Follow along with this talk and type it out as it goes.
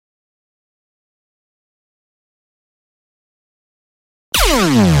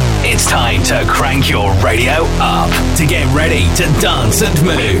It's time to crank your radio up to get ready to dance and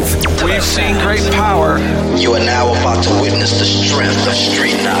move. We've seen great power. You are now about to witness the strength of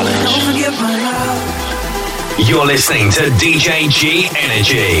street knowledge. Don't forget my love. You're listening to DJ G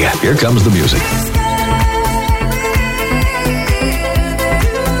Energy. Here comes the music.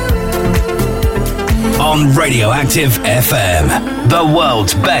 On RadioActiveFM, the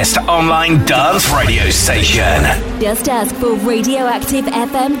world's best online dance radio station. Just ask for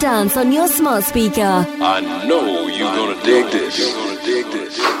RadioActiveFM Dance on your smart speaker. I know you're gonna dig this.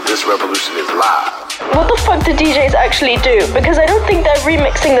 This revolution is live. What the fuck do DJs actually do? Because I don't think they're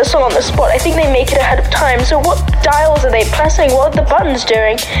remixing the song on the spot. I think they make it ahead of time. So what dials are they pressing? What are the buttons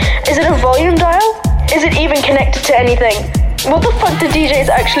doing? Is it a volume dial? Is it even connected to anything? What the fuck do DJs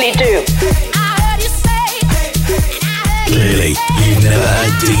actually do? Clearly, you've never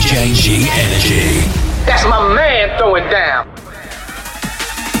heard DJ G Energy. That's my man throwing down.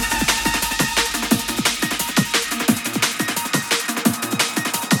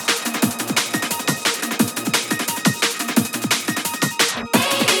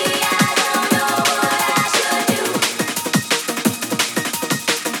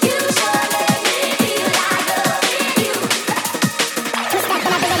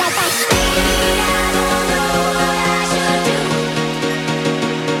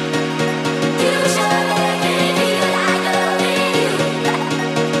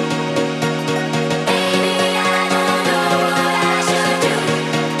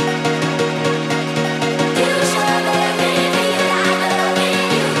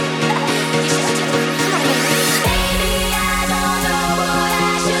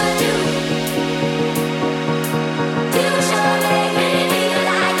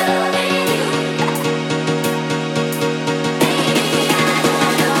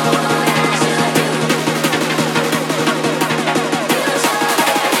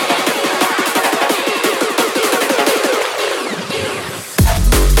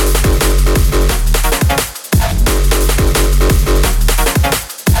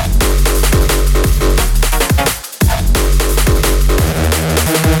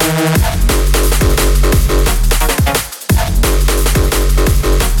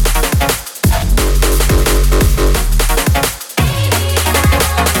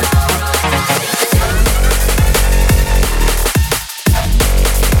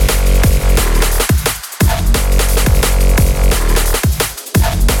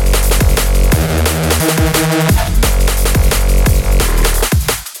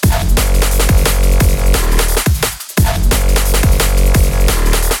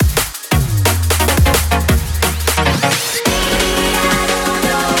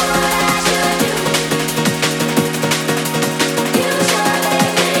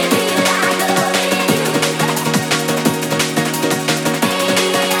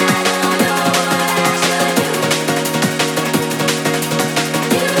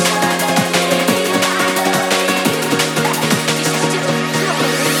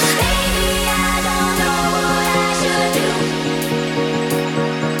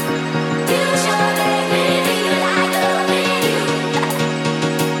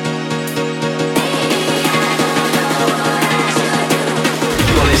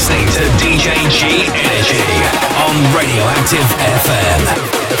 DJ G Energy on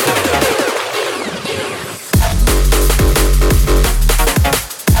RadioActiveFM.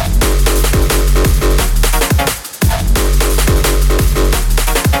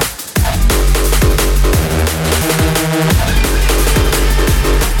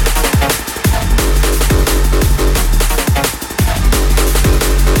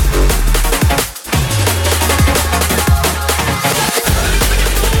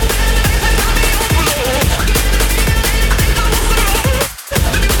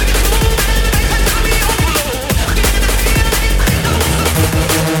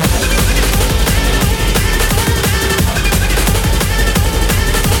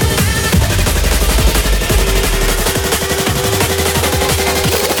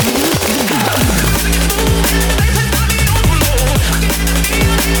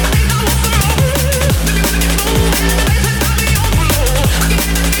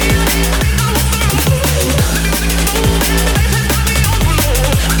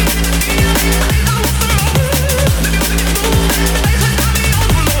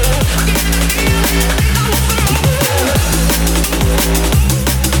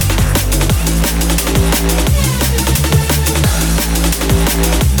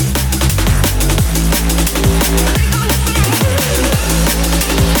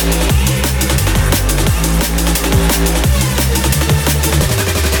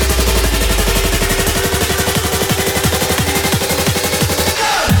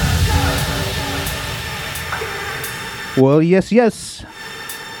 Well, yes, yes.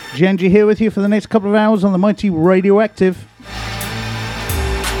 Genji here with you for the next couple of hours on the mighty Radioactive.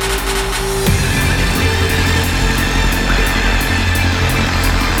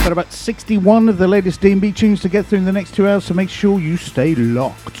 Got about 61 of the latest D&B tunes to get through in the next 2 hours, so make sure you stay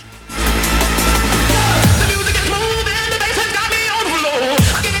locked.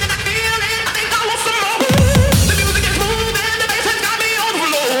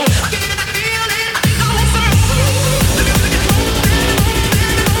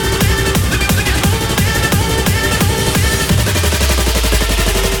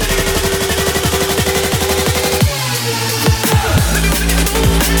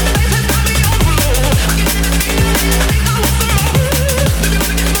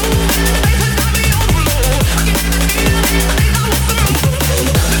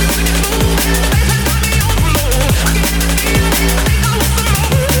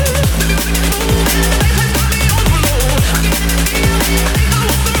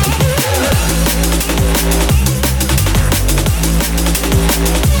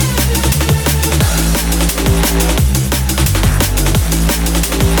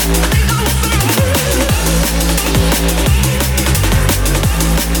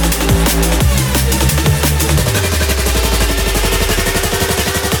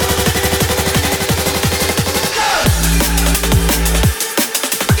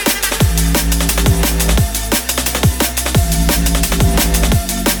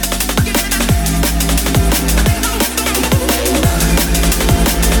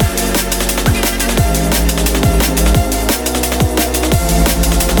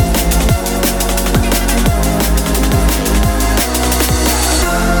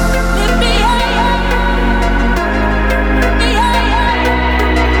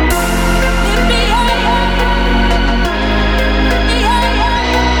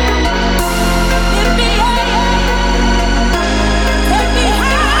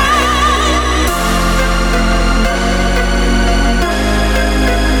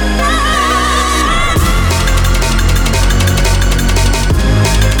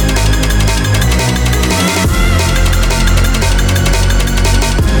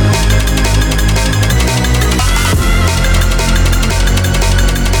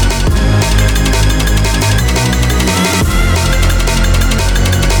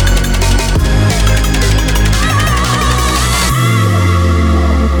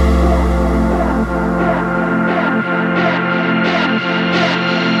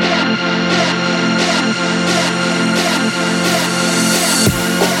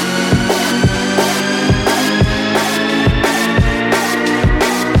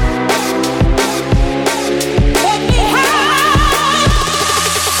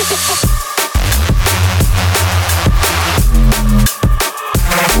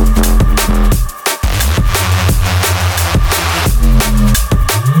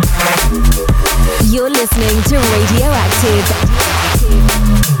 listening to RadioActive.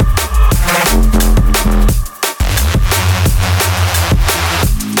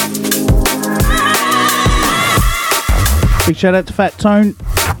 Big shout out to Fat Tone.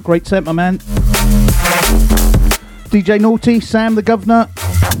 Great set, my man. DJ Naughty, Sam the Governor.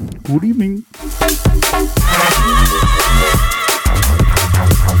 Good evening.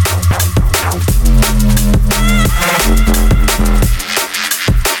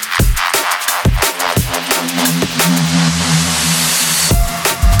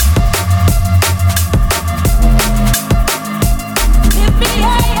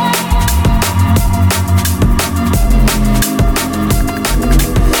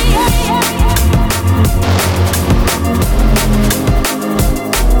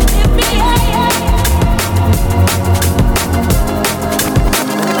 Yeah.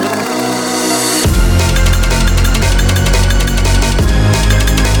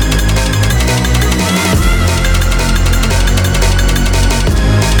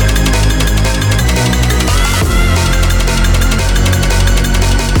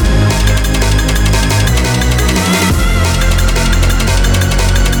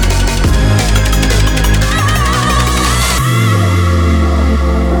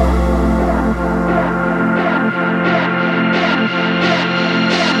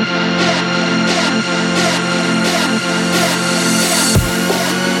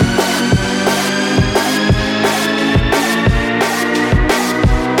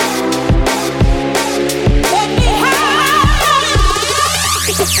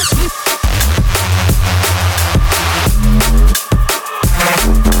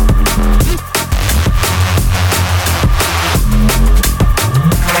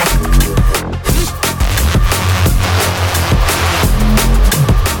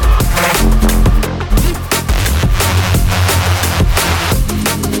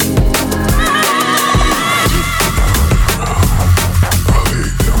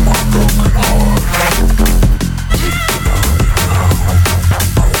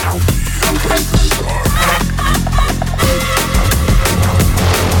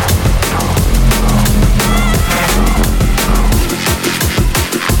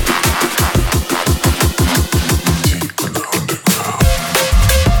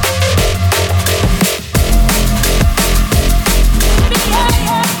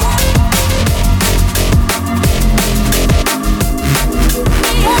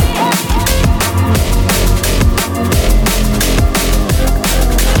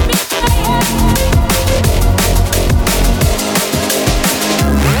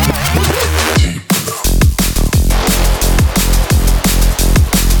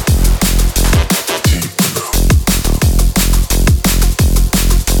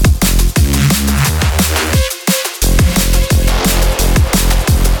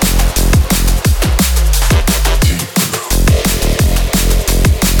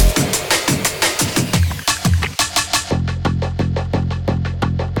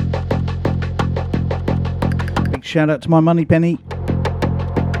 shout out to my money penny.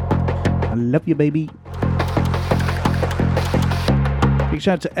 I love you, baby. Big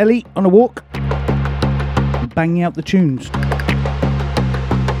shout out to Ellie on a walk. Banging out the tunes.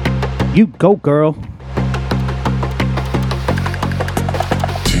 You go, girl.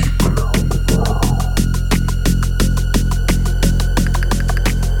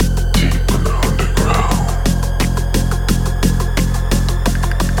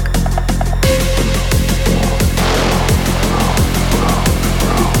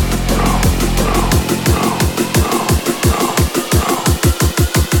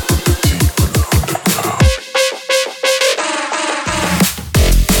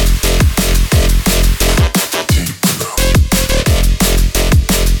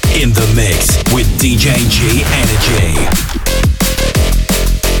 DJ G Energy.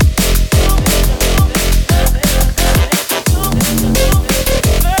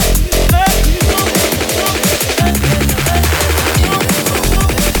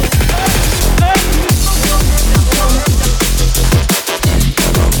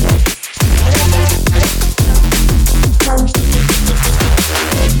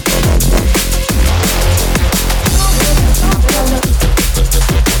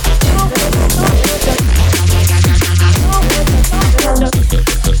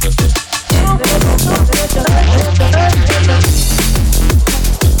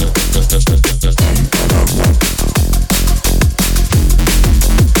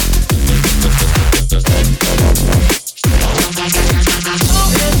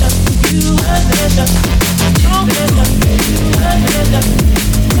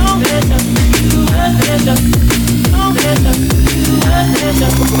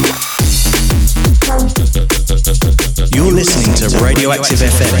 You're listening to Radioactive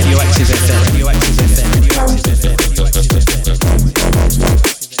FM. Radioactive FM. Radioactive FM.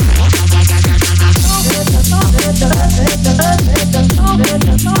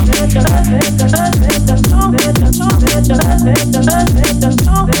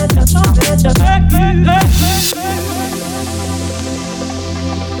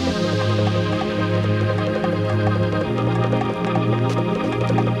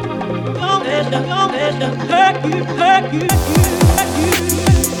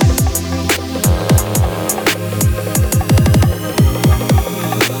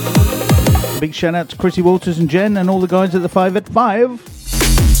 Big shout out to Chrissy Walters and Jen and all the guys at the 5 at 5.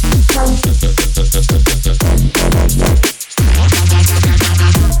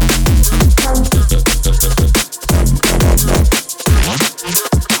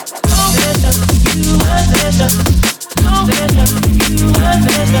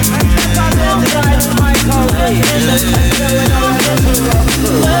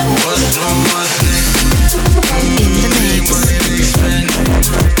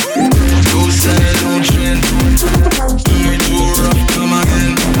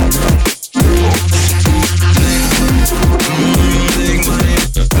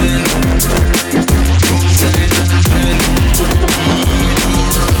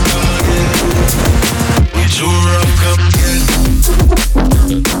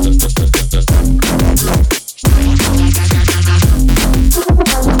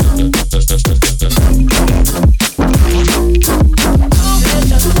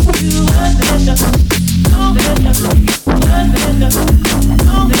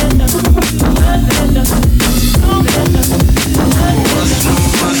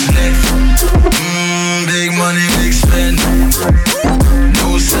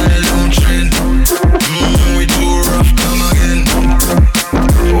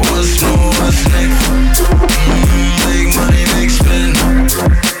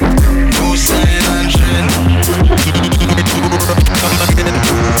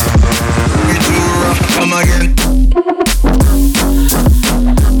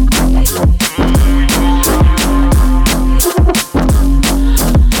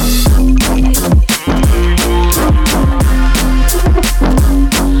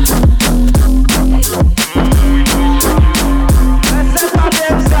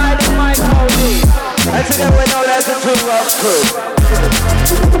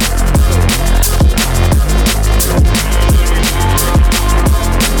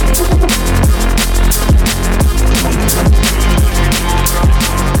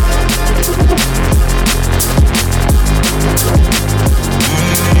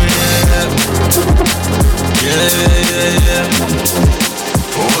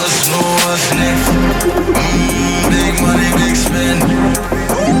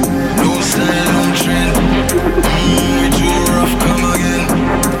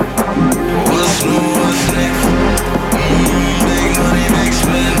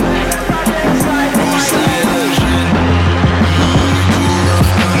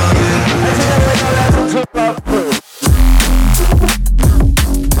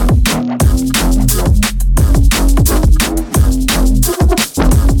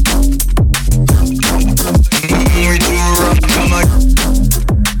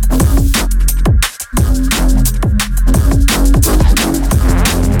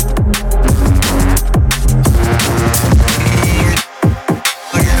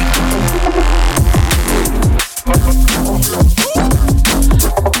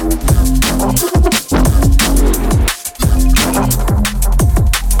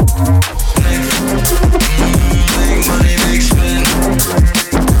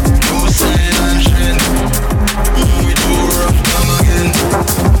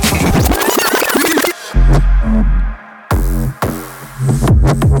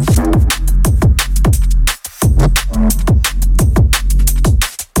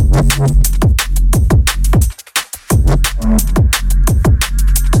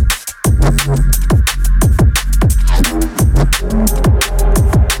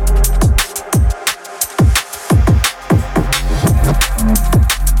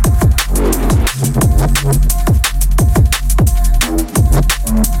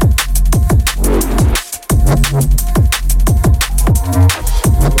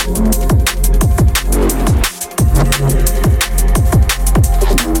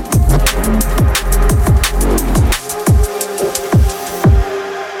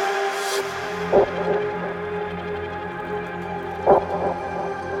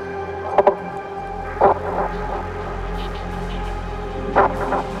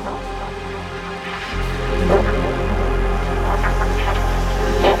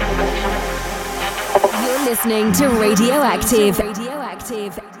 Listening to Radioactive.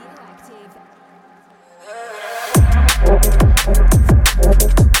 Radioactive.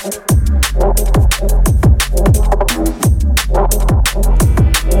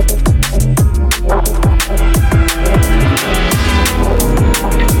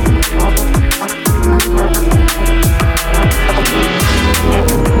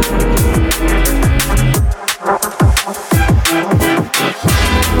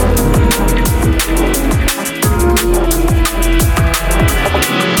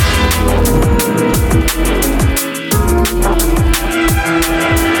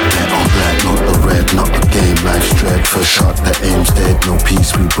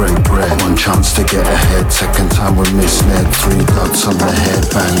 To get ahead, second time we're misled. 3 dots on the head,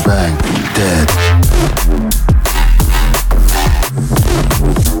 bang bang, dead.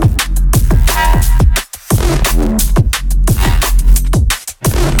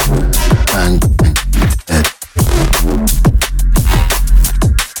 Bang bang, dead.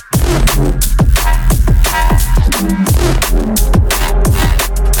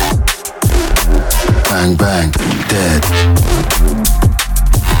 Bang bang, dead.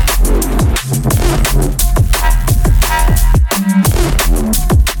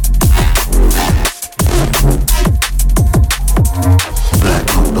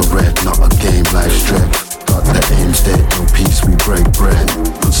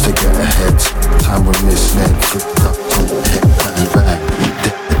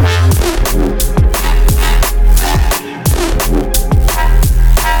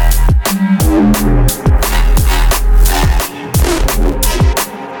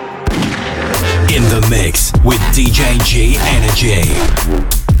 DJ G Energy.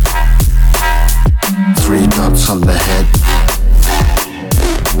 3 dots on the head.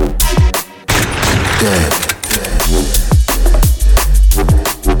 Dead.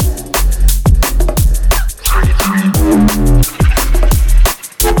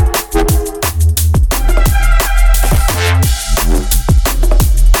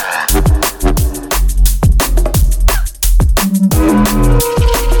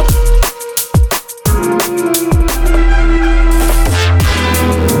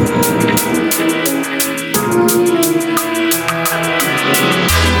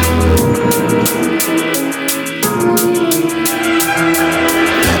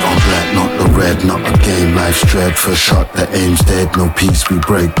 For shot that aims dead, no peace, we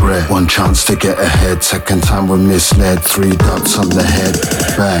break bread. 1 chance to get ahead, second time we're misled. 3 dots on the head,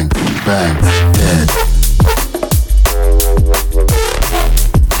 bang, bang, dead.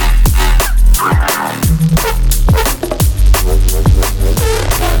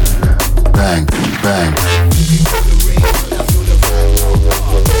 Bang, bang.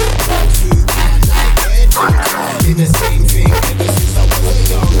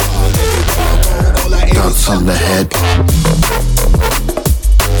 Dots on the head.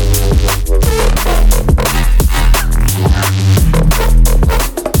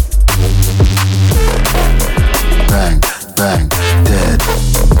 Bang, bang, dead.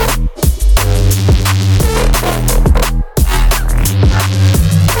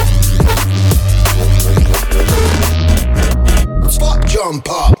 Spot jump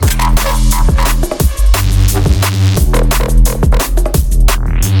up.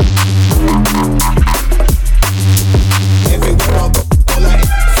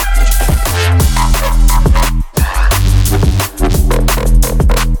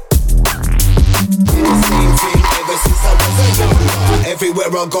 Everywhere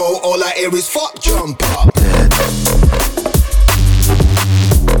I go, all I hear is fuck jump up.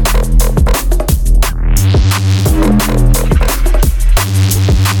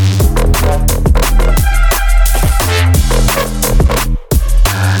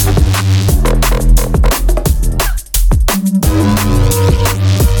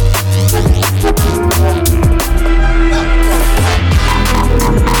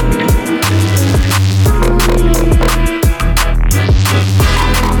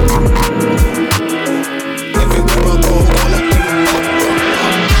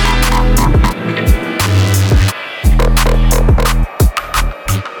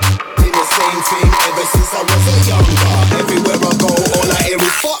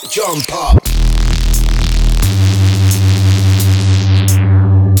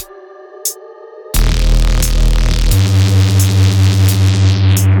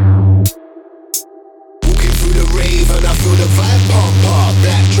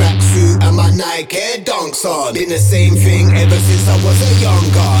 punks on. Been the same thing ever since I was a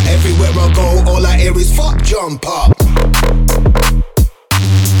younger. Everywhere I go, all I hear is fuck jump up.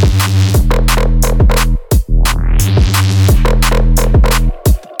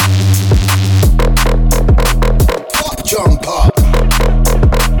 Fuck jump up.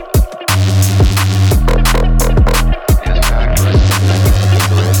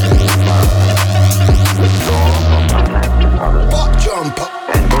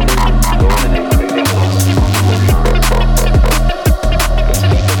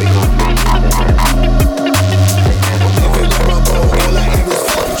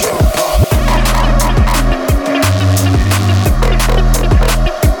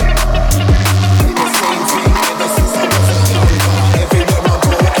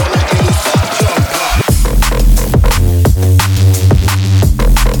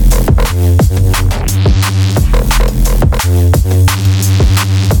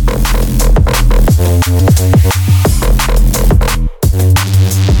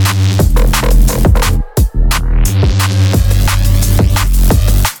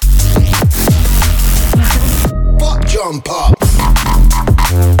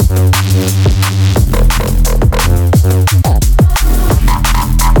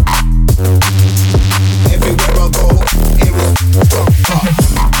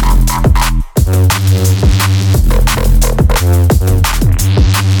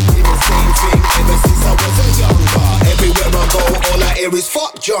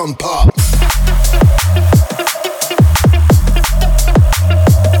 Jump up.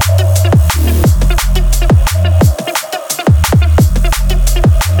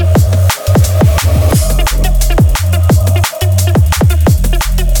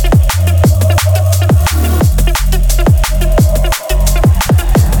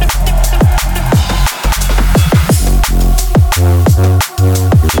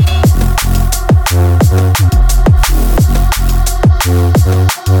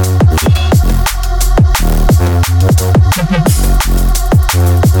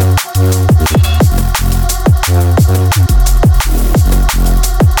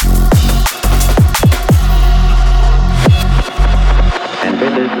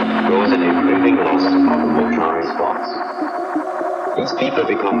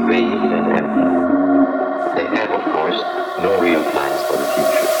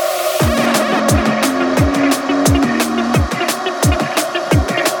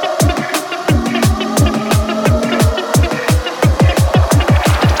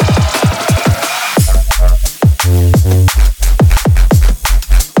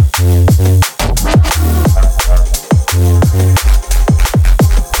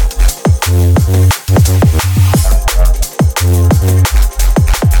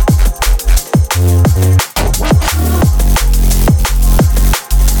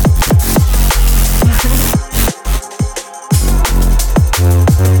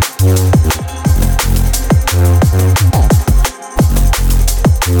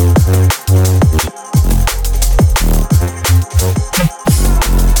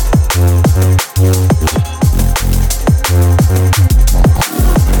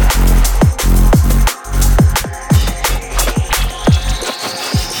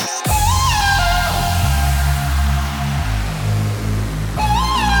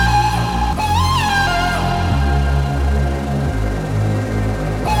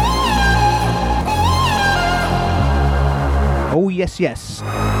 Yes,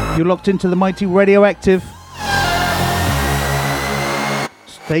 you're locked into the mighty Radioactive.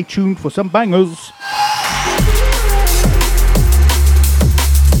 Stay tuned for some bangers.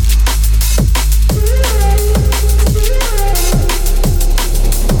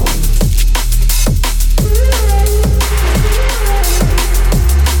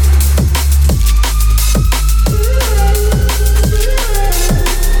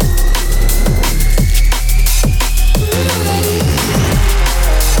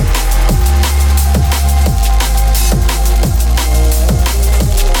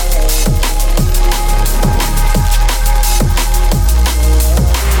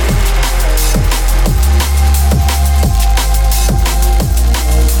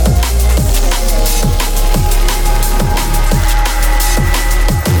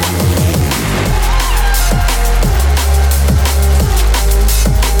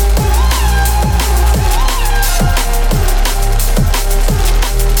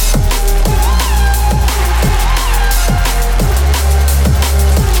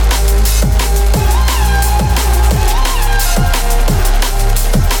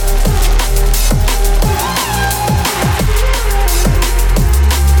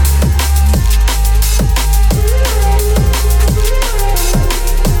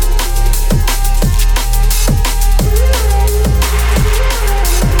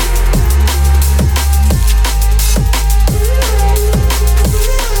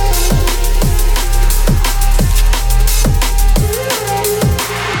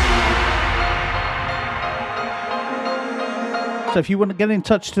 if you want to get in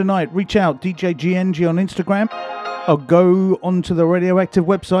touch tonight, reach out, DJ GNG on Instagram, or go onto the Radioactive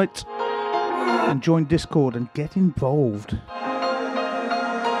website and join Discord and get involved.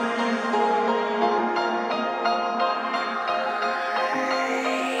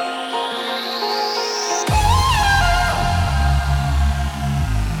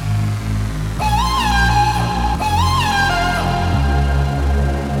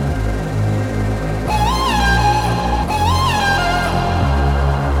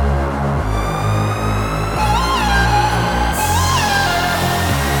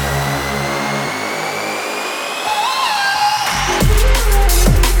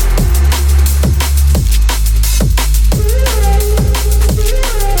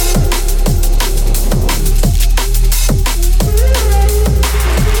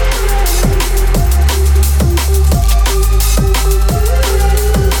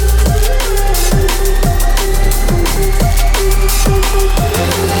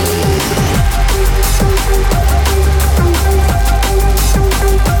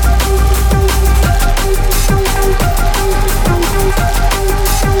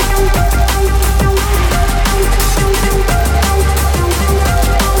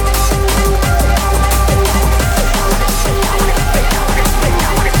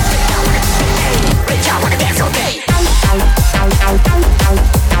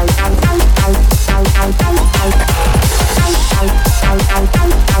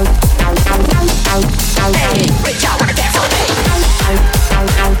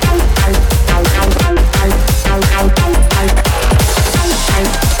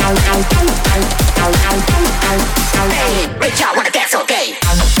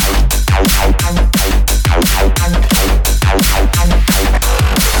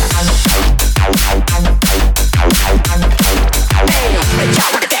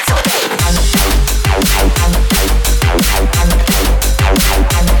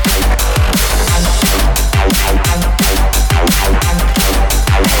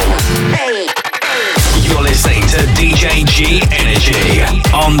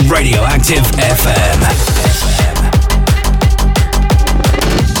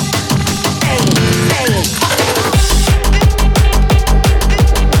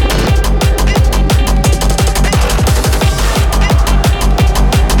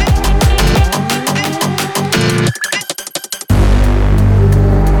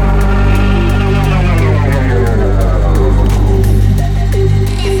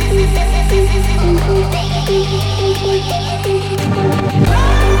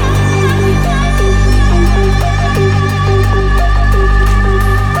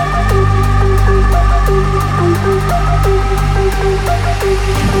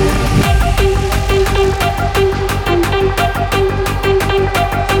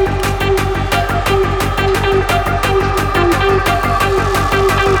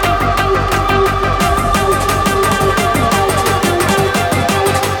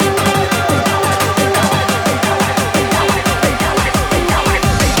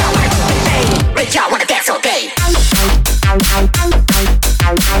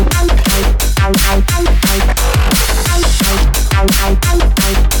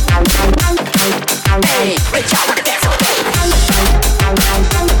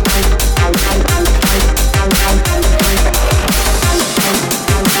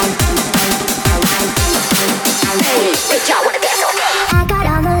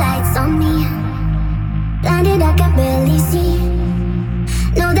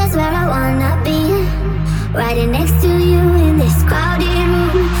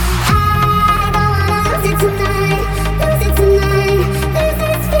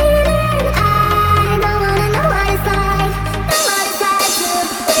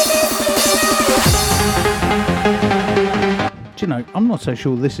 I'm not so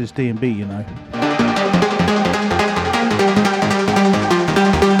sure this is D&B, you know.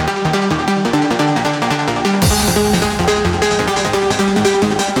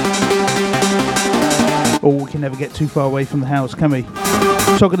 Oh, we can never get too far away from the house, can we?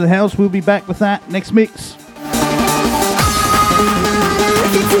 Talking to the house, we'll be back with that next mix.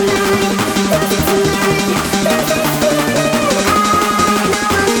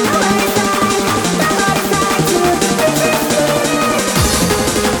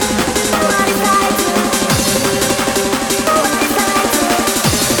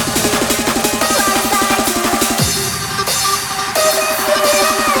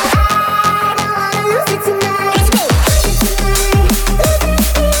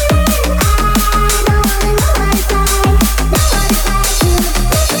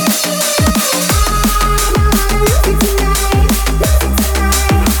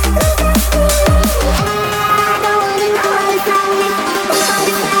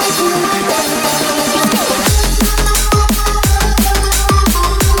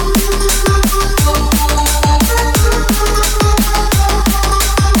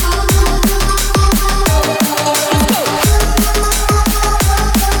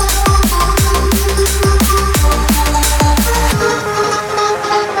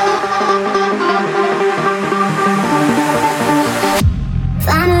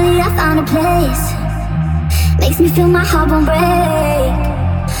 my heart won't break.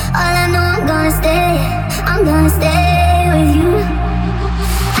 All I know, I'm gonna stay with you.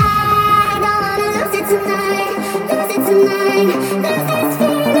 I don't wanna lose it tonight, lose this feeling.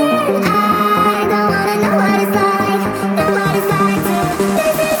 I don't wanna know what it's like to lose this feeling.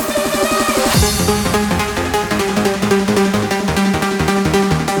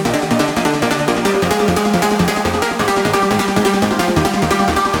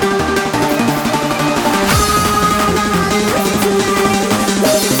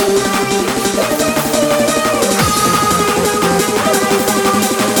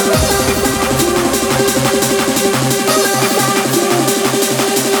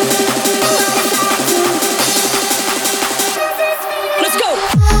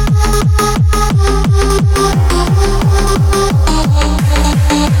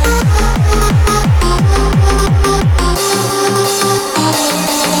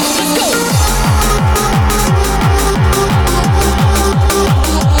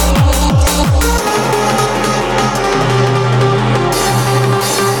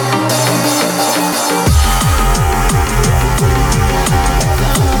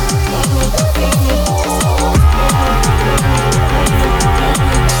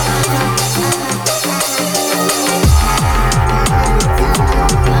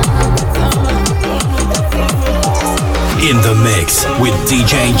 In the mix with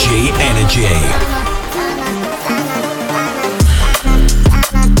DJ G Energy.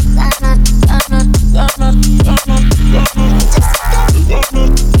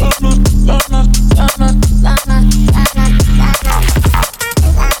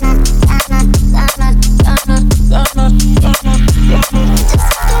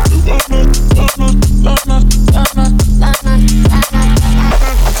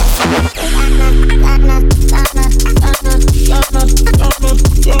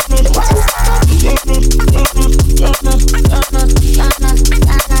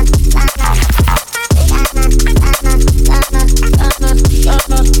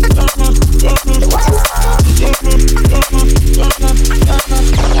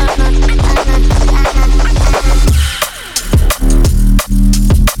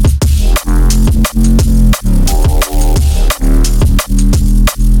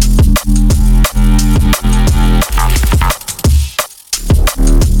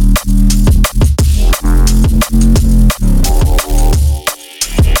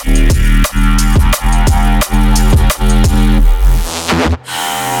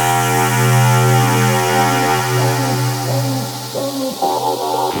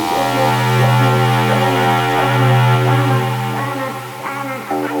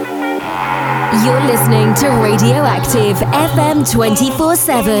 To RadioActive FM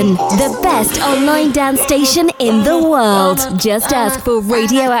 24/7, the best online dance station in the world. Just ask for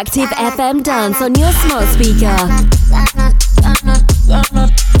RadioActive FM Dance on your smart speaker.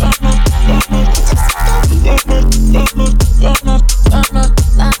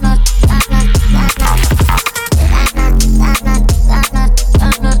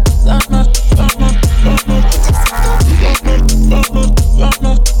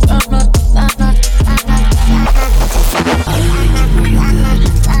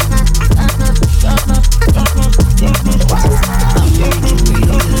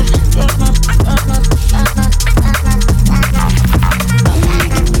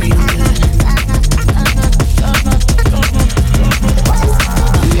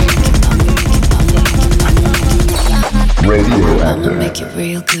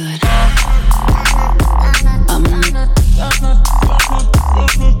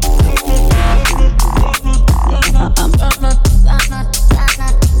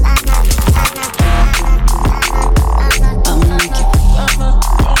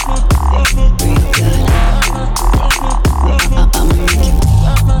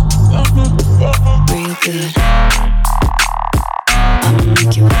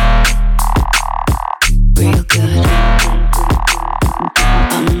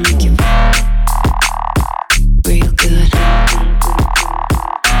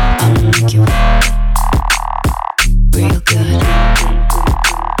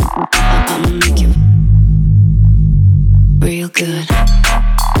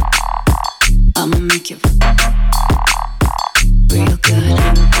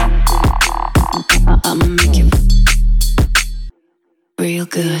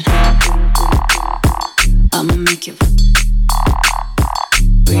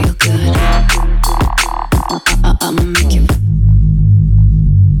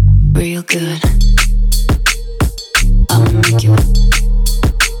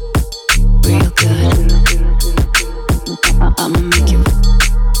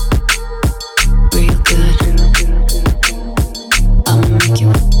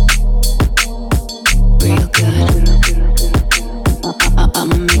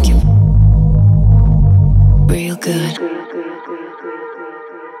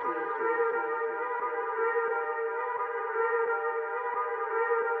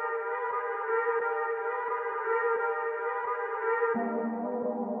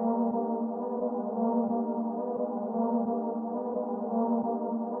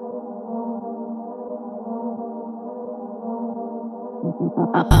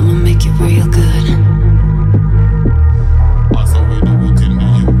 I'ma make it real good. I'ma make it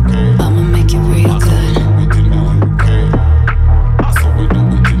real good. I'ma make it real good.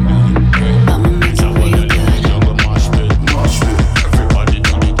 Everybody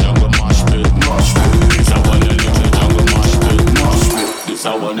do the jungle mosh pit. This I wanna live the jungle mosh pit. This I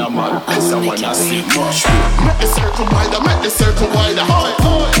wanna man. This I wanna see mosh pit. Make the circle wider. Make the circle wider.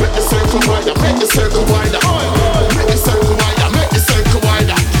 Make the circle wider. Make the circle wider. Make the circle wider. Make the circle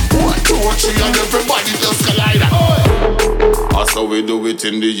wider. 1, 2, 3 and everybody just collide. That's how we do it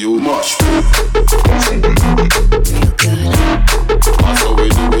in the U mosh pit. That's how we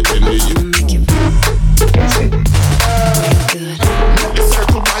do it in the U. Make the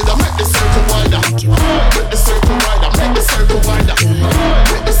circle wider. Make the circle wider. Make the circle wider. Make the circle wider.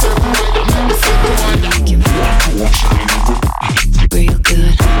 Make the circle wider. Make the circle wider. Real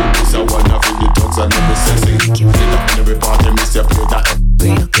good. This I wanna feel the drugs and every sexy. Every party miss you play that.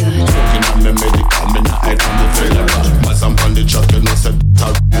 Real good. Walking on me medical, me not hide from the fella. As I'm on the truck, you know set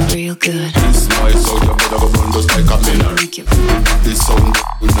that. Real good. This noise, so you better go run just like a minute. This sound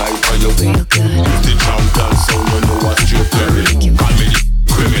night for you. Real good. The champion sound, you know what's straight play. Call me the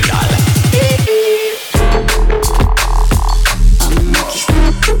criminal. I'ma make it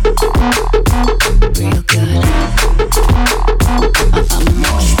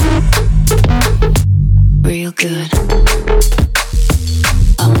real good.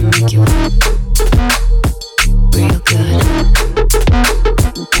 I'ma make it real good. I'ma make it real good.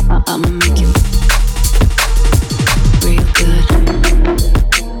 I'ma make it real good.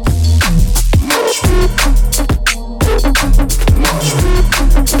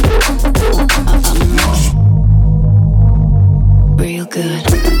 Real good.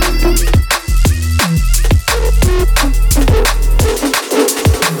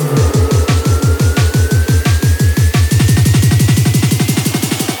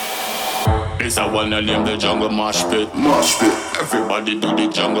 This I wanna name the jungle mosh pit. Mosh pit. Everybody do the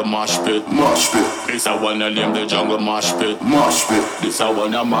jungle mosh pit. Mosh pit. This I wanna name the jungle mosh pit. Mosh pit. This I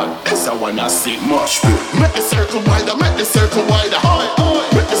wanna man. This I wanna see. Mosh pit. Make the circle wider. Make the circle wider.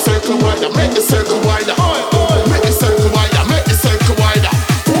 Make the circle wider. Make the circle wider. Make the circle wider. Make the circle wider.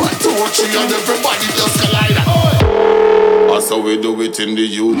 1, 2, 3 and everybody just collide. That's how we do it in the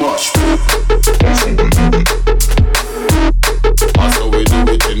U mosh pit. That's how we do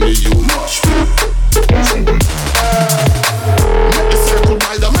it in the U mosh pit. Make the circle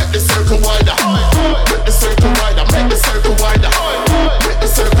wider, make the circle wider. Make the circle wider, make the circle wider. Make the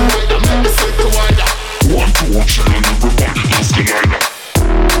circle wider, make the circle wider. 1, 2, 3 and everybody just collide.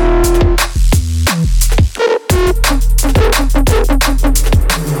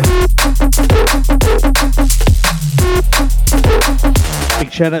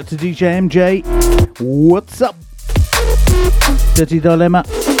 Big shout out to DJ MJ. What's up? Dirty Dilemma.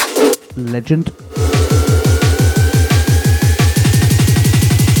 Legend.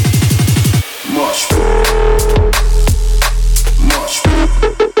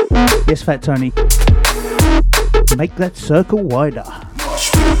 Yes, Fat Tony. Make that circle wider.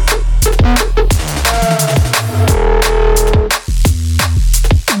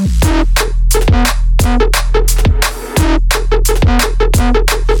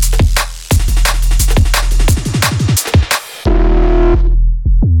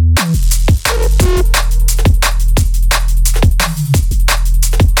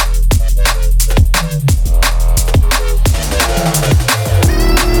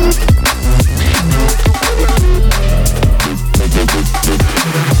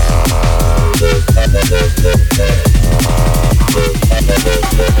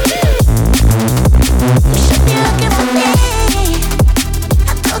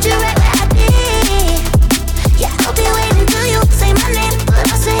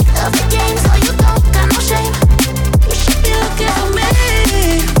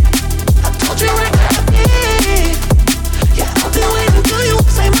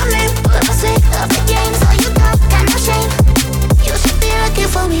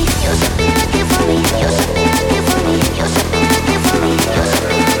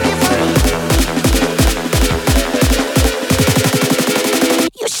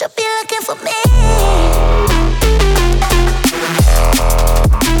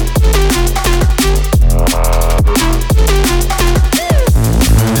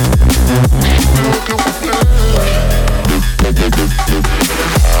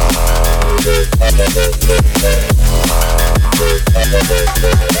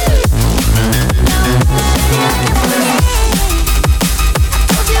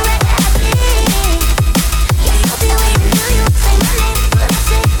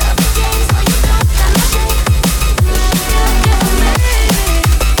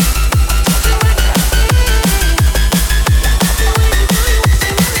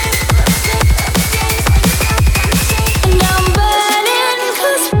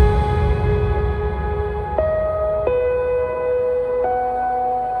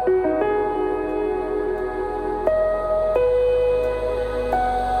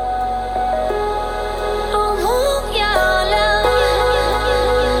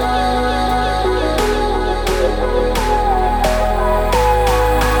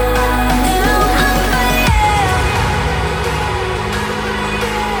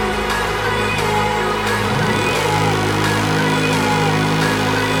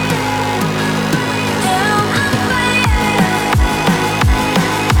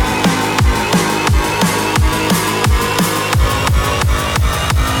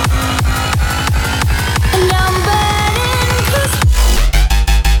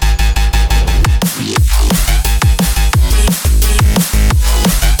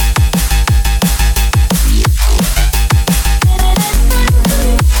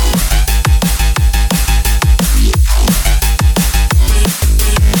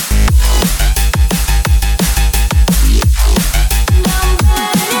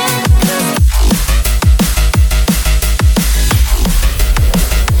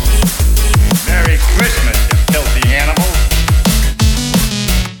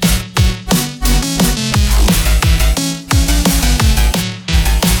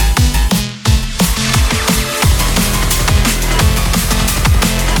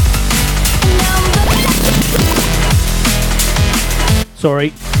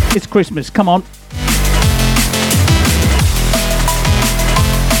 Sorry, it's Christmas. Come on.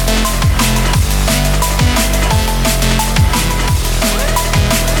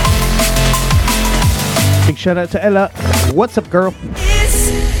 Big shout out to Ella. What's up, girl?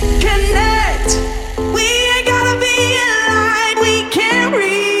 Disconnect. We ain't gotta be in line. We can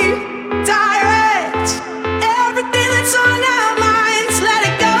redirect everything that's on our minds. Let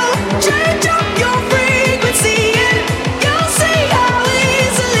it go. Change up your frequency and you'll see how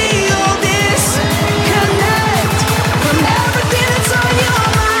easily you'll disconnect from everything that's on your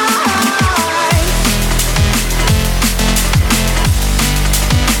mind.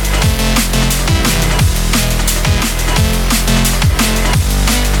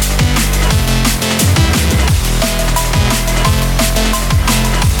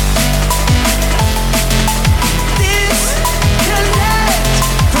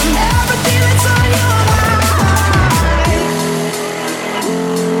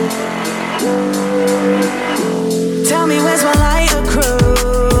 Tell me where's my lighter crew?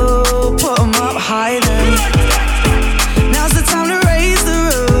 Put 'em up high then. Now's the time to raise the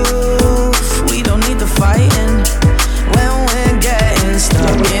roof. We don't need the fighting when we're getting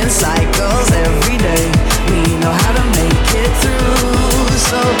stuck in cycles every day. We know how to make it through.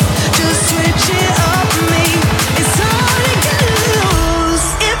 So just switch it up for me. It's hard to get loose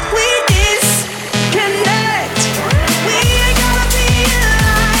if we disconnect. We ain't gotta be in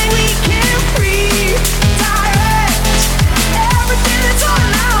line. We can redirect everything that's on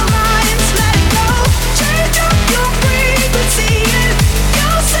our minds. Let it go. Change up your frequency and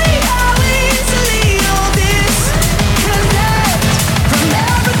you'll see how easily you'll disconnect from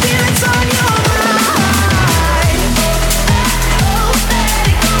everything that's on your mind. Oh, let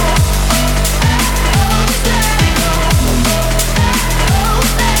it go. Oh, just let it go. Oh,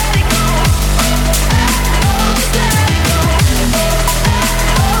 let it go. Oh, just let it go.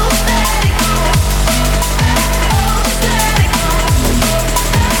 Oh, let it go. Oh, just let it go.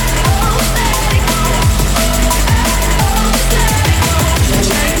 Oh, let it go.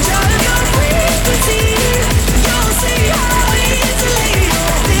 Change up your frequency. You'll see how easily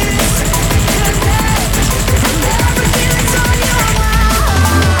you'll disconnect from everything that's on your mind.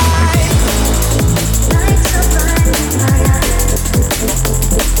 Lights are blinding my eyes.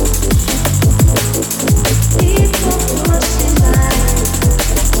 People pushing by.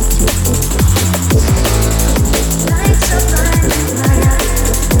 Lights are blinding my eyes.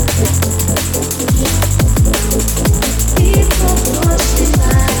 People pushing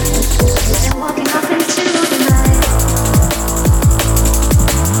by and walking off into the night.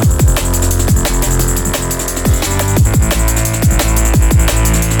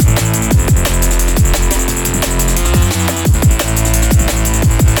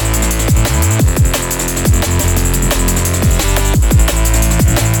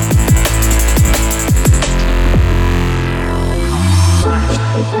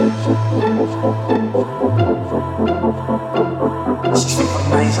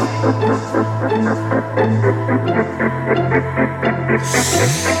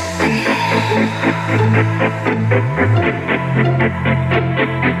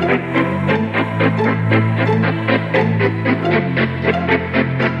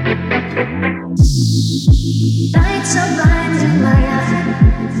 Lights are blinding my eyes.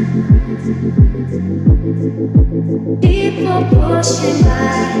 People pushing by.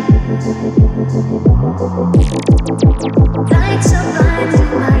 Lights are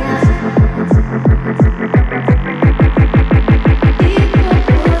blinding my eyes. People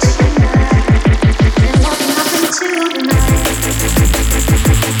pushing by and walking off into the night.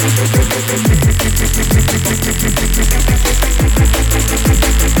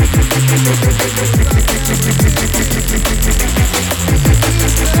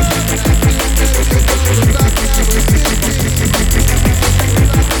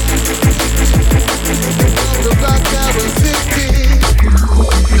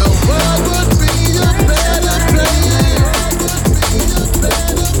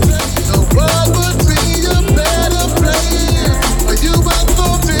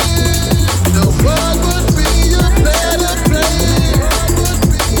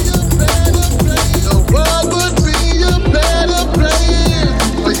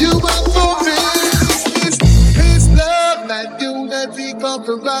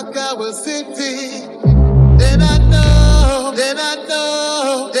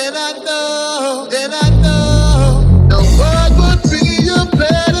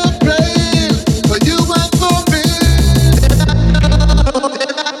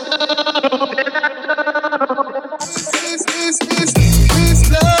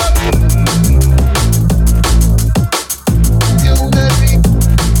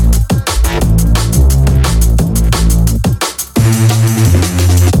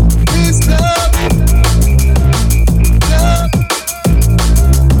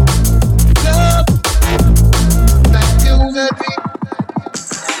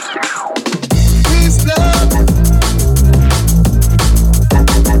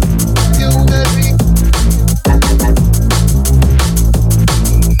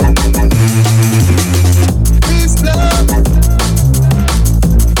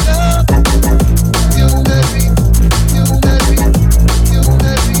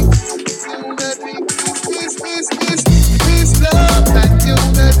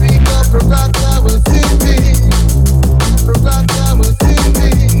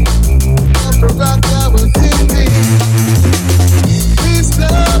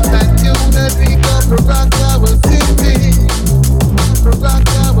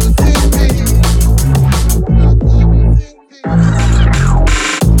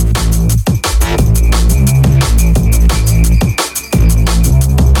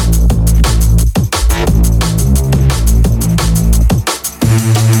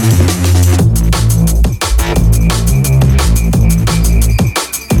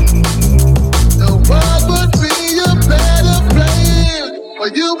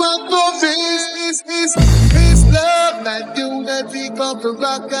 What you want for is love, like unity, come to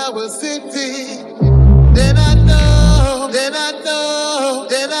rock our city. Then I know, then I know,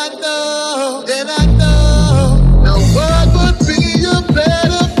 then I know, then I know. The world would be a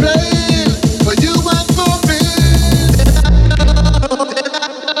better place for you and for me. Then I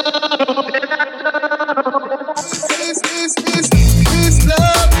know, then I know, then I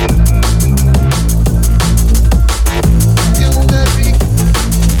know.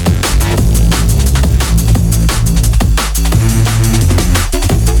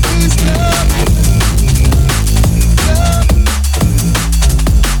 It's love.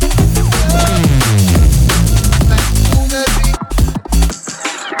 Unity. It's love.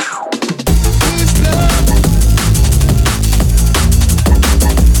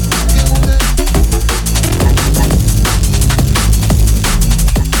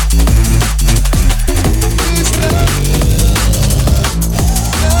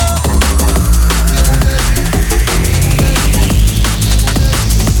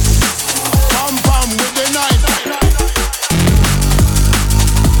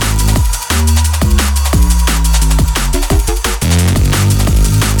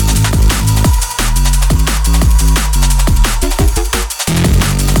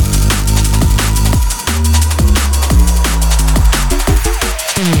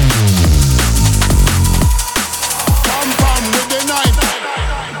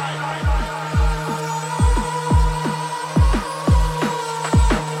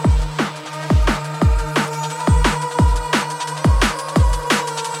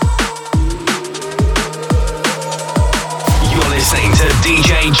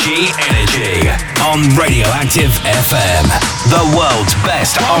 On Radioactive FM, the world's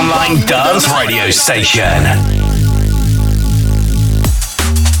best online dance radio station.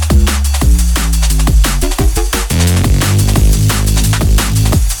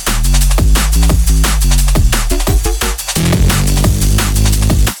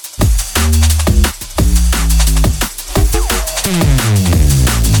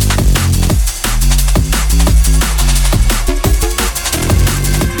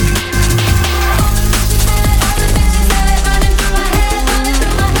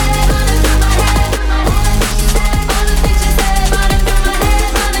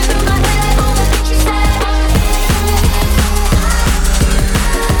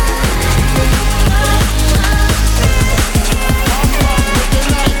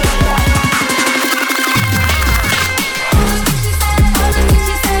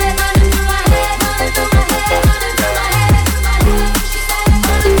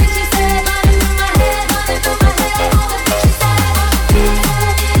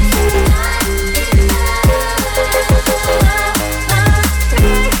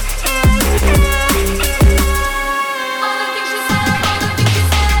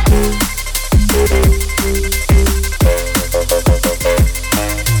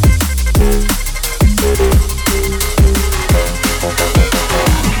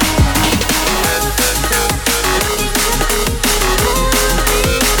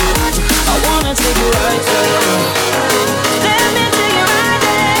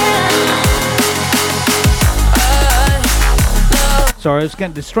 Sorry, I was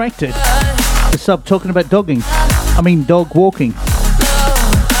getting distracted. The sub talking about dogging. I mean dog walking.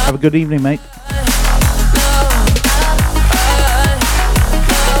 Have a good evening, mate.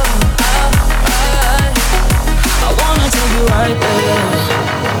 I wanna take you right there.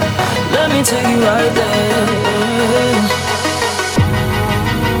 Let me take you right there.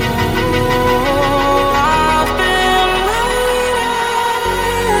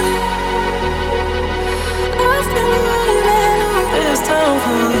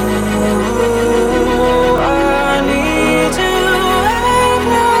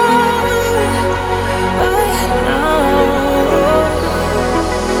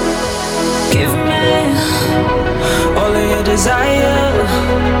 Desire,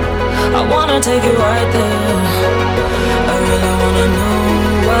 I wanna take you right there. I really wanna know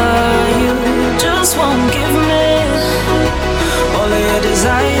why you just won't give me all of your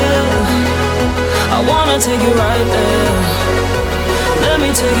desire. I wanna take you right there. Let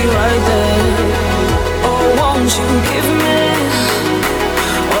me take you right there. Oh, won't you give me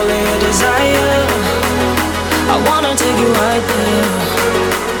all of your desire? I wanna take you right there.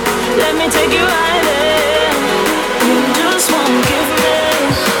 Let me take you right there. You just won't give me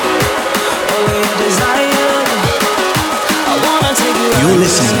all of your desire. I wanna take you right. You're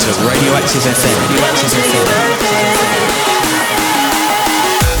listening to RadioActive FM. Let me take you right there.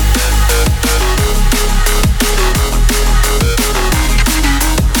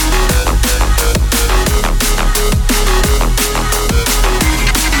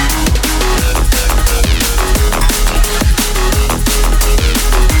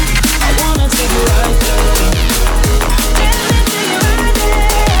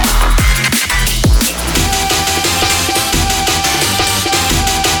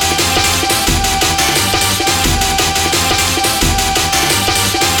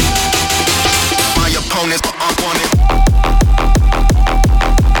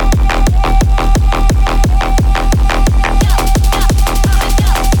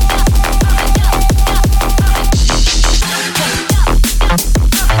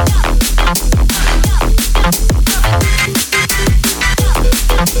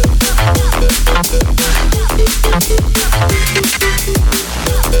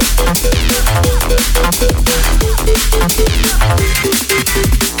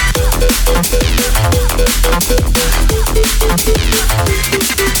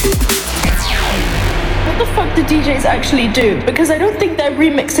 the DJs actually do? Because I don't think they're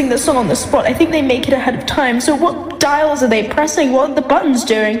remixing the song on the spot. I think they make it ahead of time. So what dials are they pressing? What are the buttons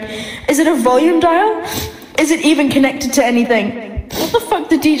doing? Is it a volume dial? Is it even connected to anything? What the fuck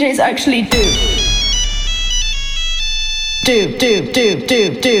do DJs actually do? Do.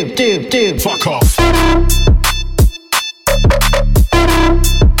 Fuck off.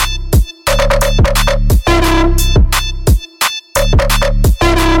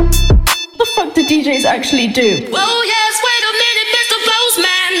 The DJs actually do. Oh yes, wait a minute, Mr.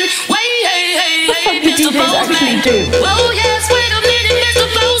 Postman. Wait, hey, what the fuck the DJs actually do? Oh yes, wait a minute, Mr.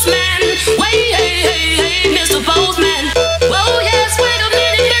 Postman. Wait, hey, Mr. Postman. Oh yes, wait a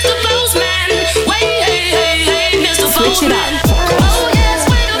minute, Mr. Postman. Wait, hey, Mr. Postman. Switch it up. Oh yes,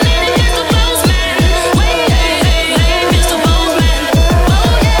 wait a minute, Mr. Postman. Wait, hey, Mr. Postman.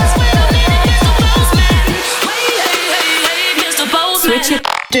 Oh yes, wait a minute, Mr. Postman. Wait, hey, Mr. Postman. Switch it.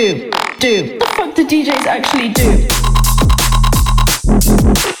 Do. What the fuck do DJs actually do?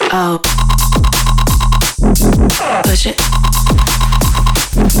 Oh. Push it.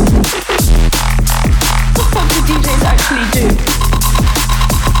 What the fuck do DJs actually do?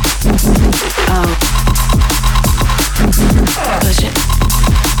 Oh. Push it.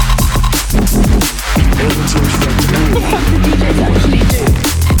 What the fuck do DJs actually do?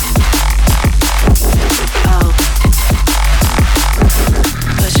 Oh.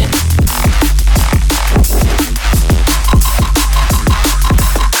 Push it.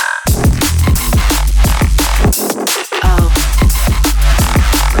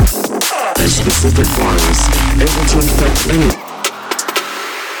 Specific virus able to infect any.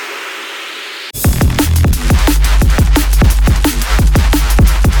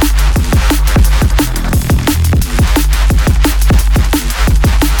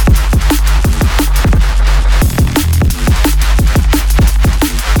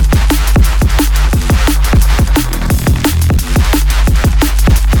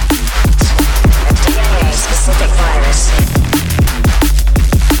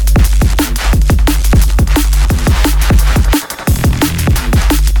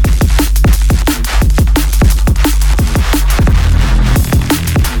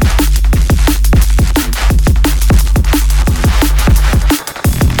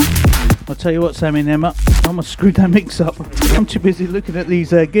 Tell you what, Sammy and Emma, I'm gonna screw that mix up. I'm too busy looking at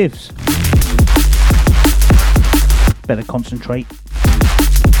these GIFs. Better concentrate.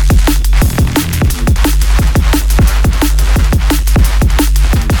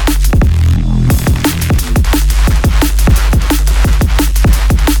 Your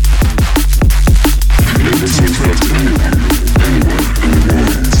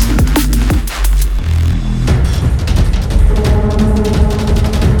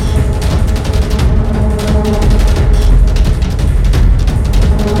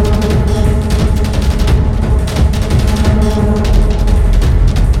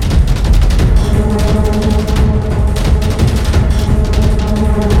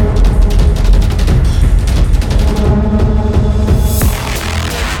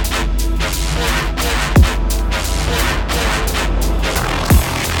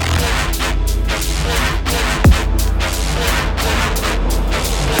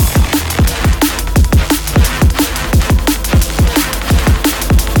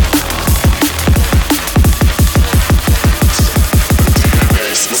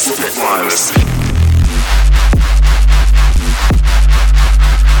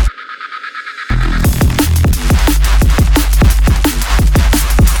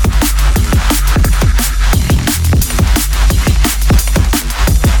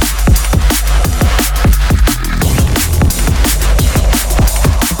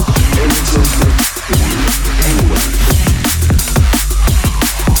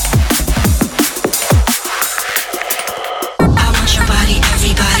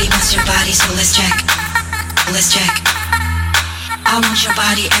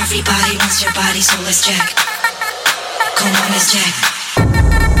everybody wants your body, so let's check. Let's check. Check.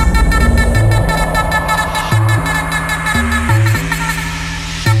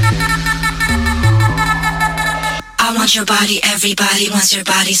 Check. Check. I want your body, everybody wants your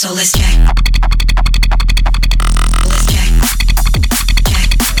body, so let's check. Check. Check. Check.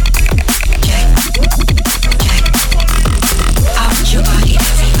 Check. Check. I want your body,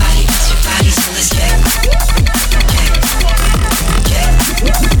 everybody wants your body, so.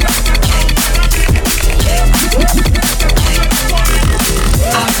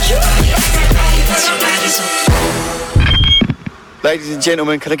 Ladies and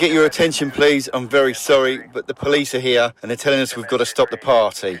gentlemen, can I get your attention, please? I'm very sorry, but the police are here and they're telling us we've got to stop the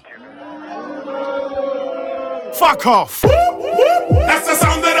party. Fuck off! That's the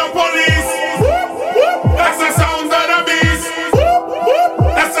sound of the police! That's the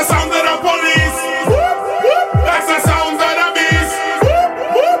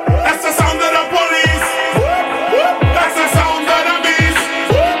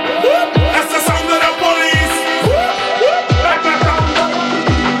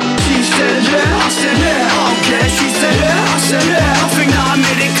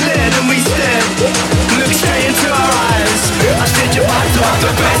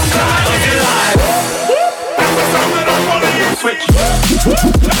Wait.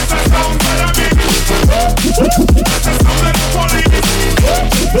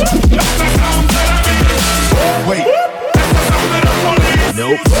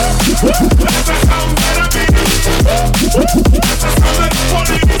 Nope.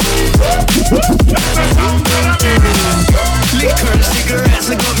 Liquor and cigarettes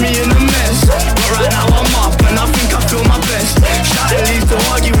have got me in a mess, but right now I'm up and I think I feel my best. Shouting leads to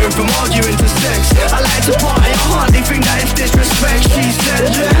arguing, from arguing to sex. I like to party, I hardly think that it's disrespect. She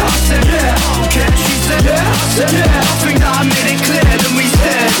said yeah, I said yeah, I don't care. She said yeah, I said yeah. I think that I made it clear, then we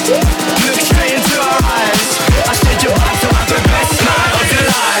stared. Look straight into her eyes. I said you're about to have the best night of your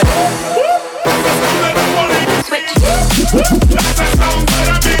life.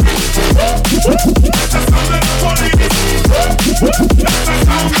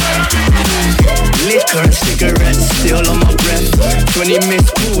 Liquor and cigarettes still on my breath. 20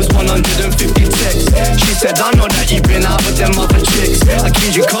 missed calls, 150 texts. She said I know that you've been out with them other chicks. I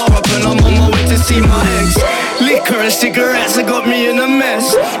keyed your car up and I'm on my way to see my ex. Liquor and cigarettes have got me in a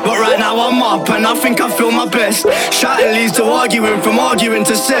mess, but right now I'm up and I think I feel my best. Shouting leads to arguing, from arguing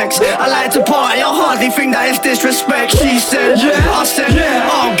to sex. I like to party, I hardly think that it's disrespect. She said yeah, I said yeah,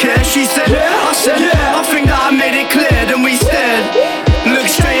 I don't care. She said yeah, I said yeah. I think that I made it clear, then we stared. Look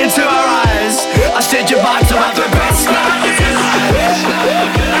straight into her eyes. I said you're about to have the best night of your life.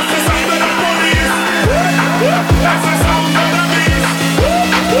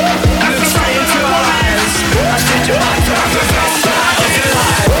 Look straight into her eyes. I said you're about to have the best night of your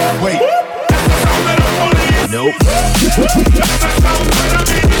life. Wait. Nope.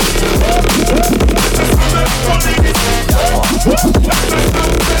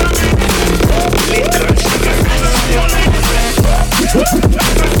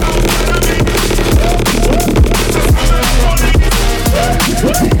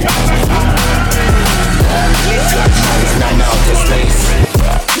 Nine out to space.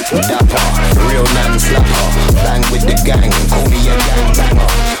 Dapper, real non-slapper. Bang with the gang, call me a gang banger.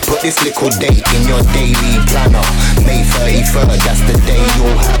 Put this little date in your daily planner. May 33rd, that's the day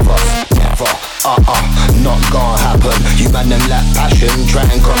you'll have us. Never, not gonna happen. You man them lack passion, try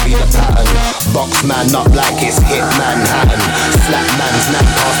and copy the pattern. Box man up like it's hit Manhattan. Slap man's nap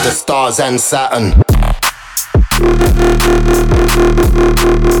past the stars and Saturn.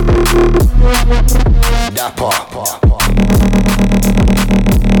 Dapper.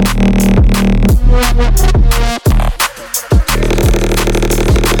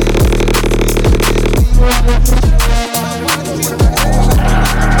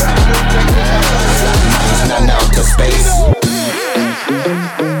 None out to space.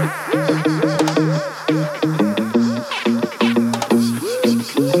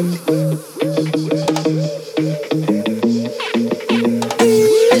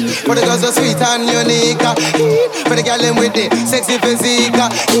 For the girls so sweet and unique. For the girl in with the sexy physique.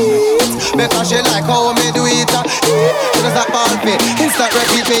 Because she like how me do it. She does that ball fit. Instant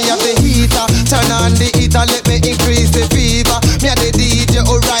repeat me of the heater. Turn on the heater, let me increase the fever. Me and the DJ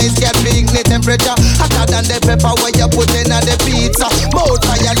who rise, get big the temperature. Hotter than the pepper where you put in the pizza. More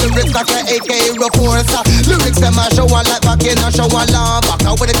fire lyrics like an AK reporter. Lyrics them a show one like back in a show one lava.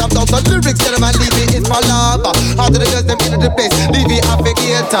 Now when it comes down to lyrics, tell them I leave it, it's for lava. How do the girls them into the place? Leave it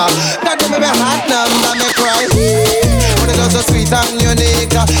applicator. Now give me my heart number, me cry. For the girls so sweet and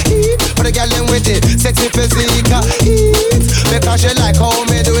unique. For the girl in with it, sexy physique. Because she like how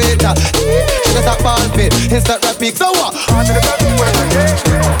me do it. She does that ball fit, instant repeat. So what?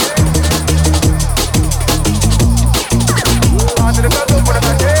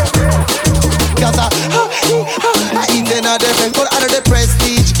 Cause I eat in a different good out of the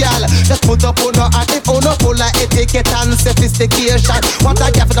prestige, gal. Just put up on her and if on her full like etiquette and sophistication. What I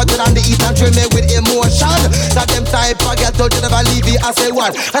get for good on the eat and train me with emotion. That them type of get told you never leave it as they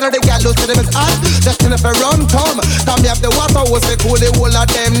want. I know the gal lose to them is hot. Just in if a run come. Come me have the water was the cool, the whole of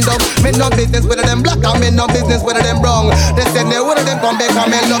them dumb. Me no business with them black and me no business with them wrong. They said they one of them come back and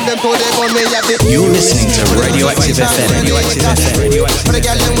me love them so they gon' me have the. You're listening to RadioActive FM. For the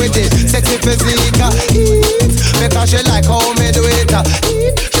gal in with it, sexy physique. Because she like how me do it.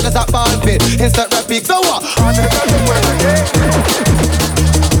 She does that ball fit, instant repeat. So what?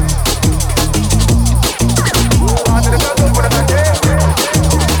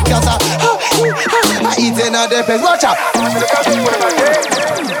 Cause I eat in a different. Watch out.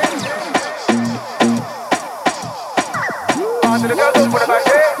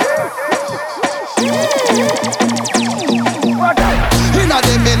 You know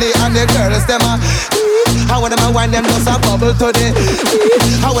the mini and the girls them a. How would them a wine them just a bubble today?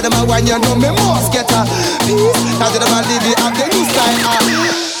 How would them a wine you know me must get a piece? Cause them a live it up the new style.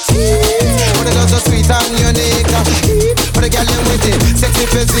 For the girls so sweet and unique. For For the girl them with it, sexy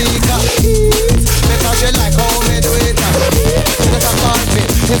physique. Because she like how me do it. Just a ball fit,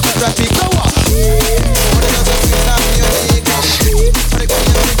 it's not rapid. Go up. For the girls that feel like unique. For the girl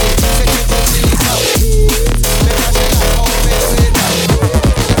them with it, sexy physique. Because she like how me do it.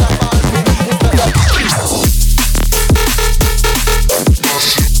 Just a ball fit, it's not rapid.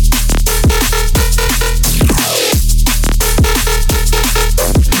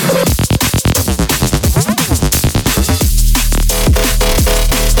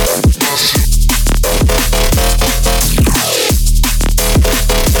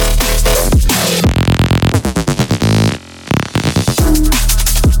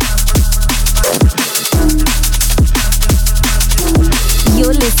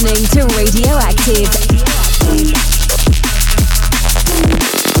 Listening to Radioactive.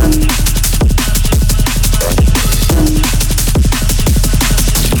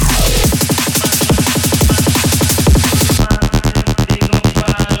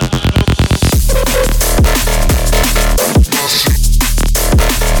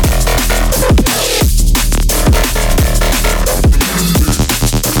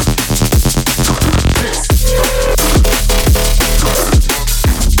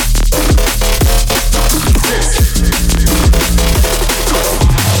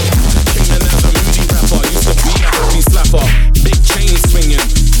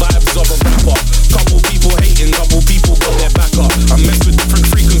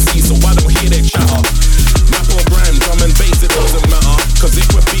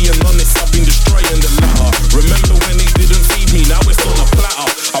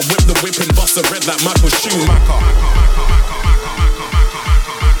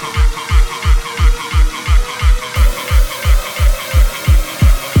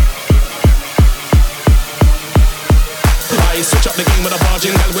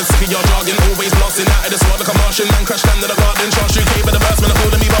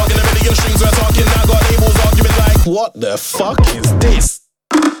 What the fuck is this?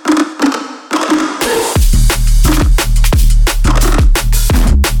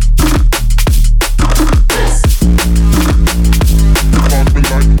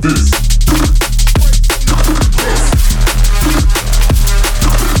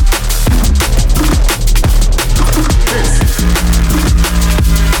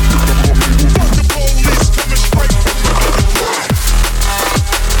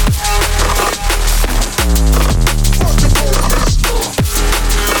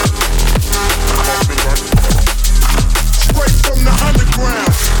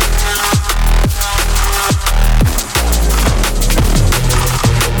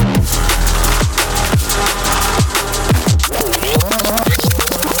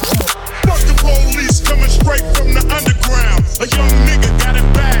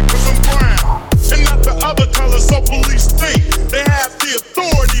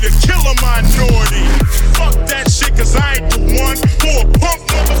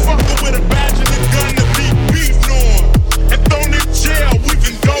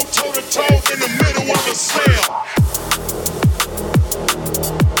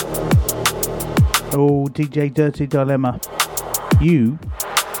 DJ Dirty Dilemma, you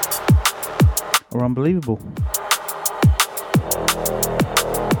are unbelievable.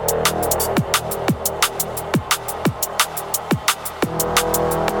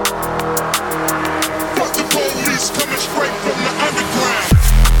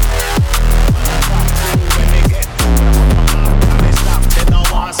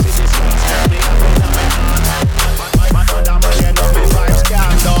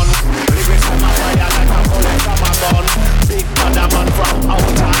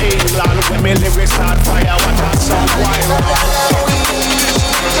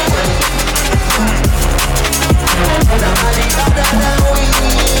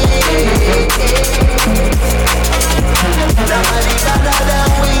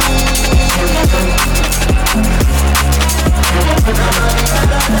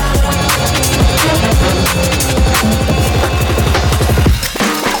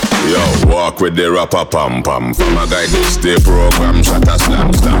 With the rapper pam pam. From a guy this day program, shot a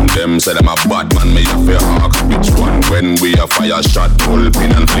slam slam. Them say them a bad man, me have a hawk. Which one? When we a fire shot, pull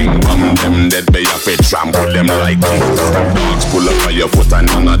pin and fling bomb. Them dead, me have a trample them like dogs. Pull up on your foot and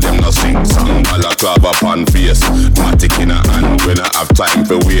none of them no sing song. Balaclava upon face, matic in a hand. When I have time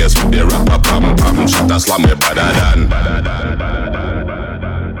for waste. With the rapper pam pam, shot a slam me better than.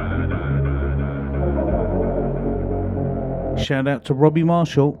 Shout out to Robbie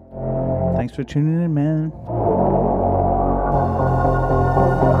Marshall. Thanks for tuning in, man.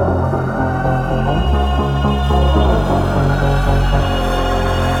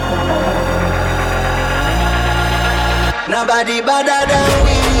 Nobody better than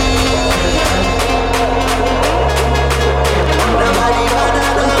we. Nobody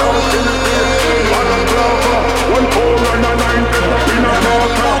better than we. One four and a nine, in a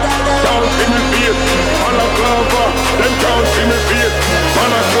quarter. Down in the face, on a clover. Them counts in the face,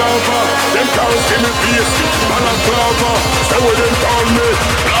 on a clover. Them counts in the face, on a clover. Say what them call me.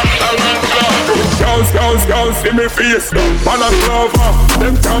 Counts in me face, on a clover.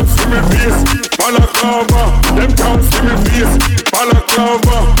 Them counts in me face, on a clover. Them counts in me face, on a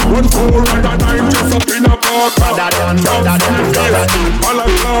clover. One four and a nine, just up in a quarter. Counts in me face, on a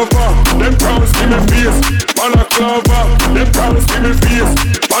clover. Them counts in me face, on a clover. Them counts in me face,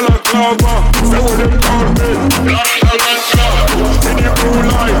 on a clover. Say what them call me. In the blue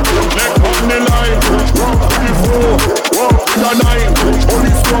line, leg on the line. Walk with the four, walk with the nine.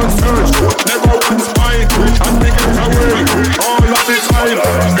 Only one search, never one spine. And we get away all of the time.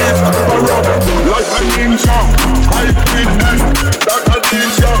 Face never rub, like a ninja. High fitness, that's a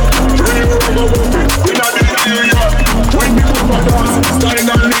ninja. Real rubber movie, in a the area. When the rubber dance, style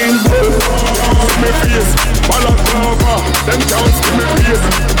and lean. See me face, balaclava. Them counts to me face,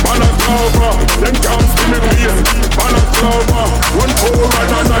 balaclava. Them counts to me face, balaclava. One four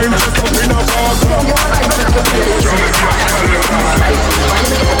and a nine, just up in a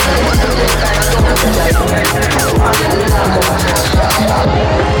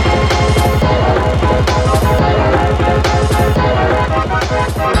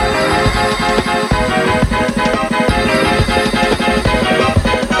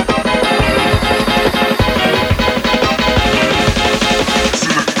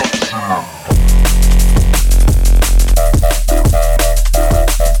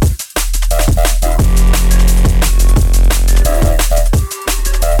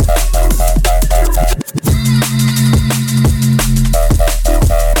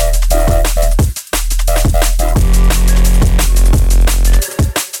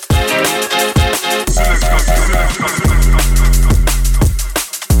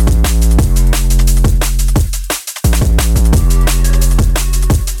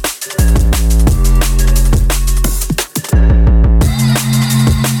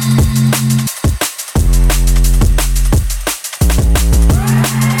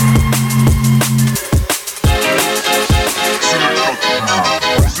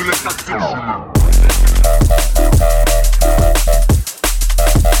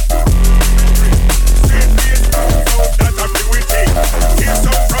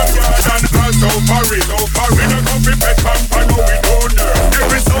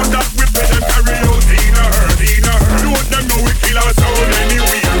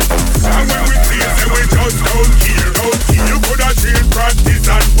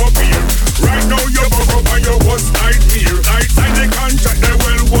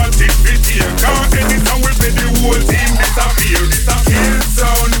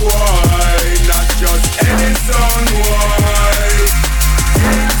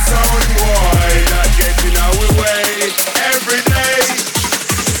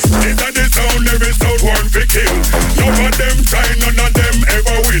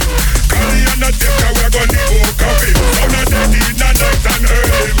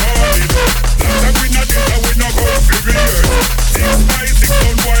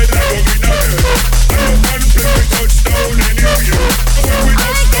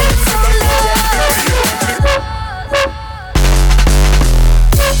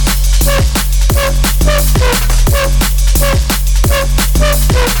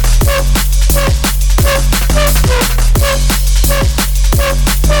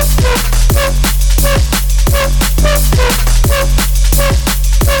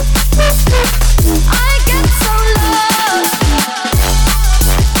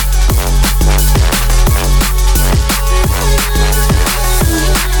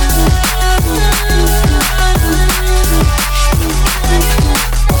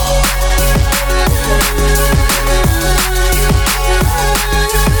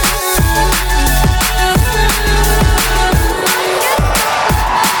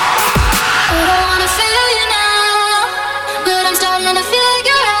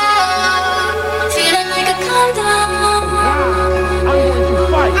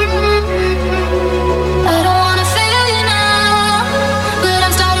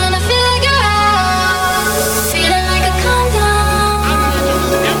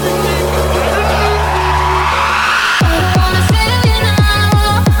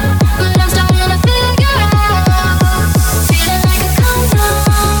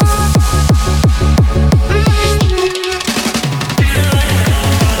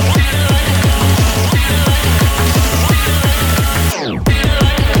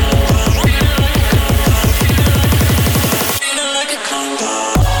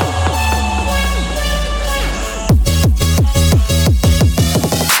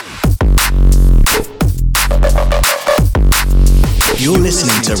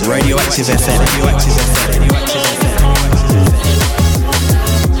to Radioactive FM. Radioactive FM. Radioactive FM.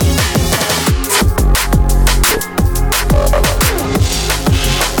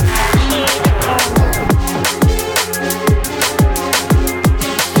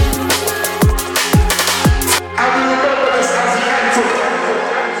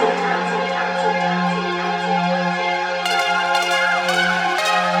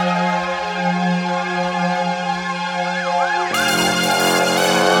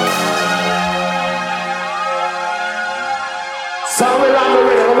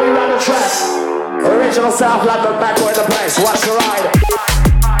 Original South London, back in the place. Watch the ride.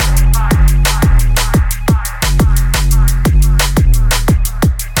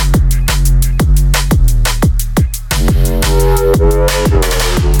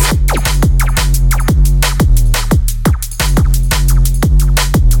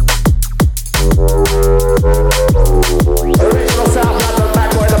 Original South London,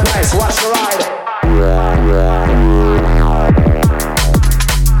 back in the place. Watch the ride.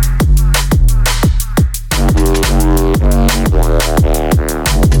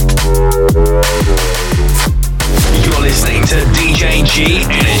 Listening to DJ G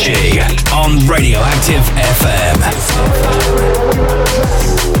Energy on Radioactive FM.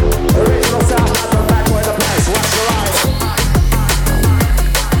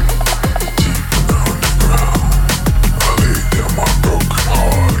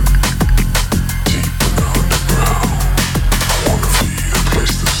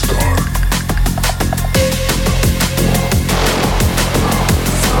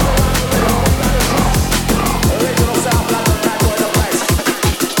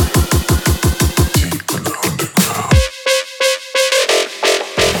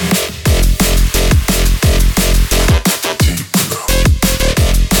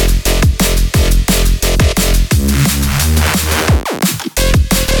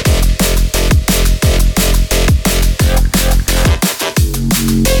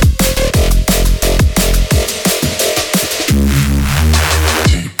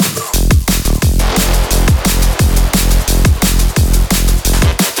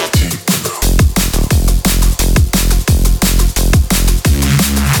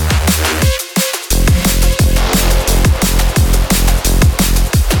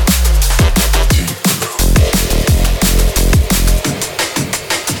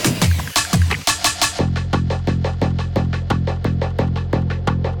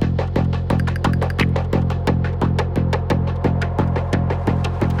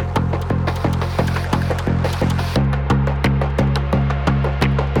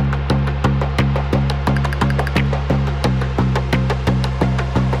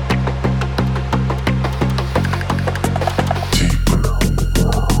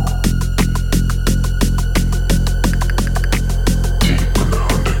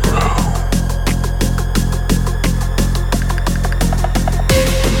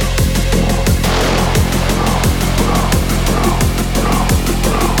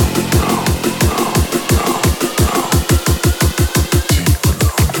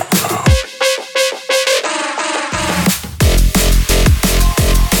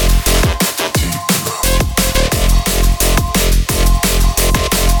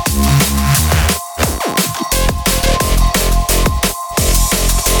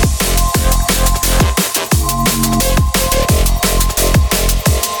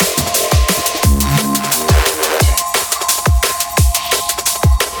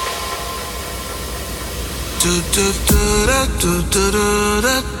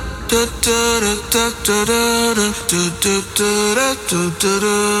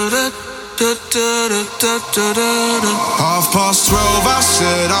 Half past 12, I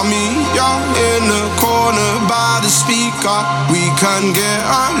said I'll meet ya in the corner by the speaker. We can get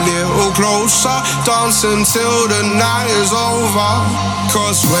a little closer, dance until the night is over.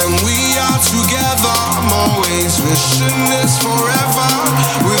 Cause when we are together, I'm always wishing this forever.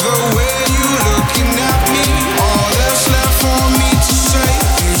 With the way you looking at me, all that's left for me to say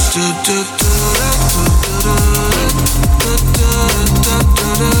is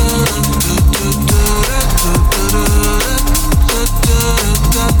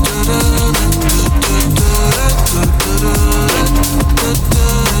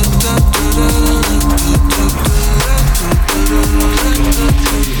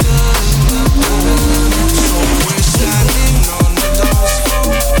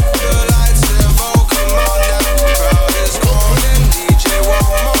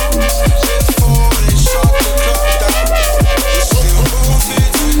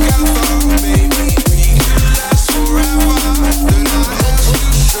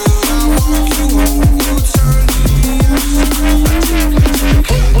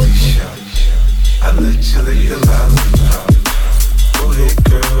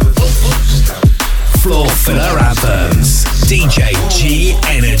Listener Anthems. DJ G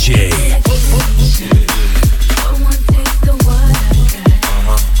Energy.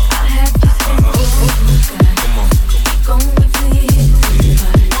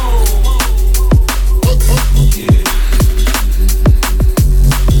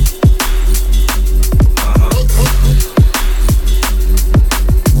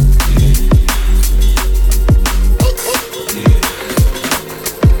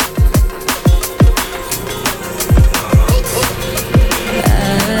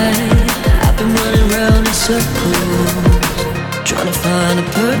 Trying to find a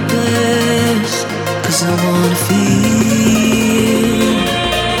purpose, 'cause I wanna feel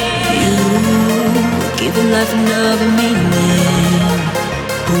you. Giving life another meaning.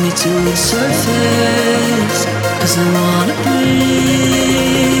 Pull me to the surface, 'cause I wanna breathe.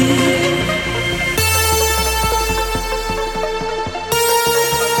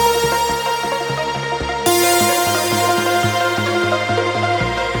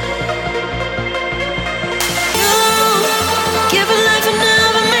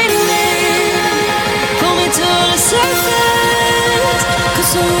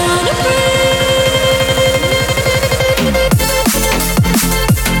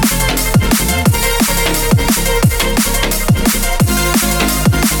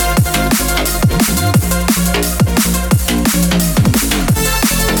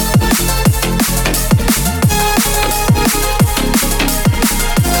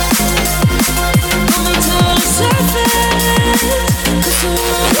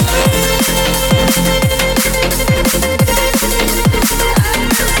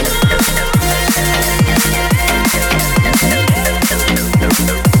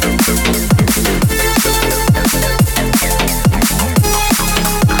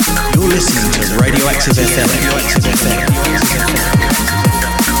 Listening to RadioActive FM.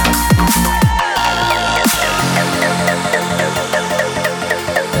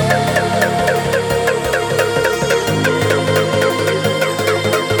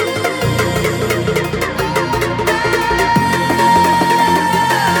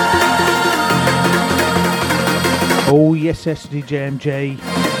 Oh yes, SDJMJ.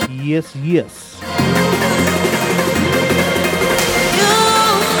 Yes, yes.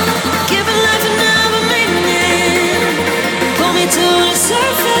 To the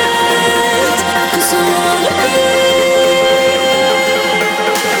surface, 'cause I wanna breathe.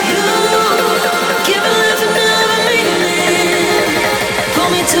 You give life another meaning. Pull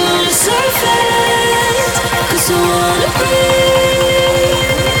me to the surface, 'cause I wanna breathe.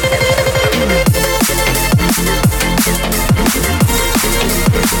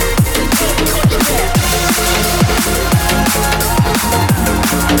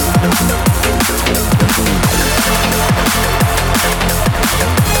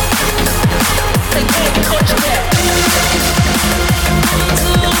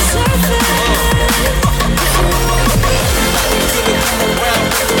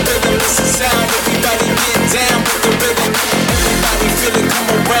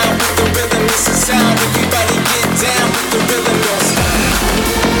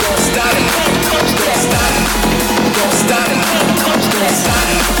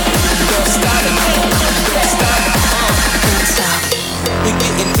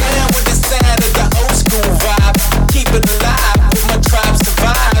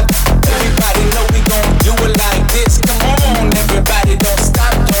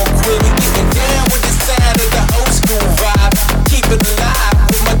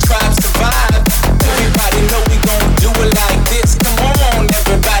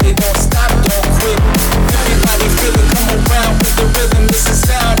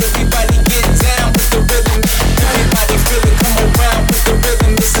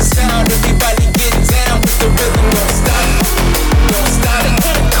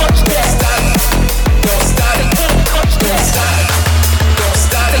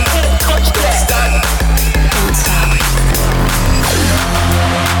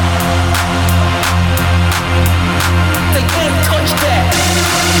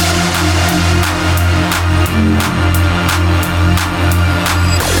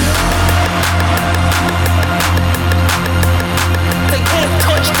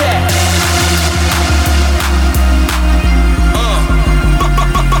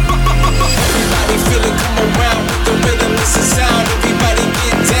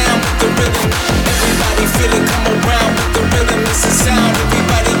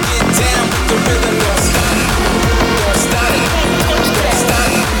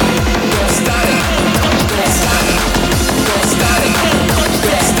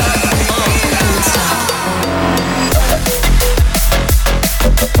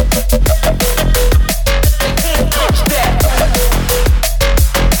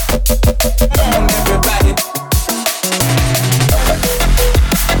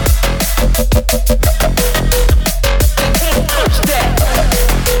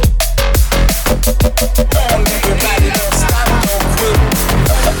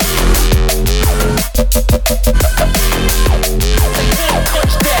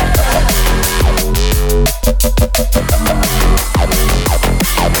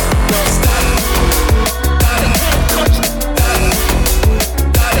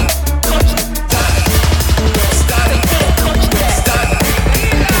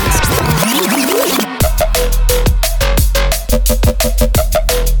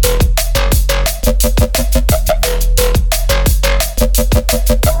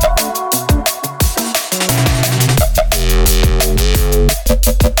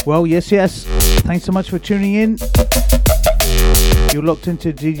 Well, yes. Thanks so much for tuning in. You're locked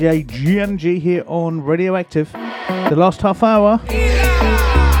into DJ GNG here on Radioactive. The last half hour.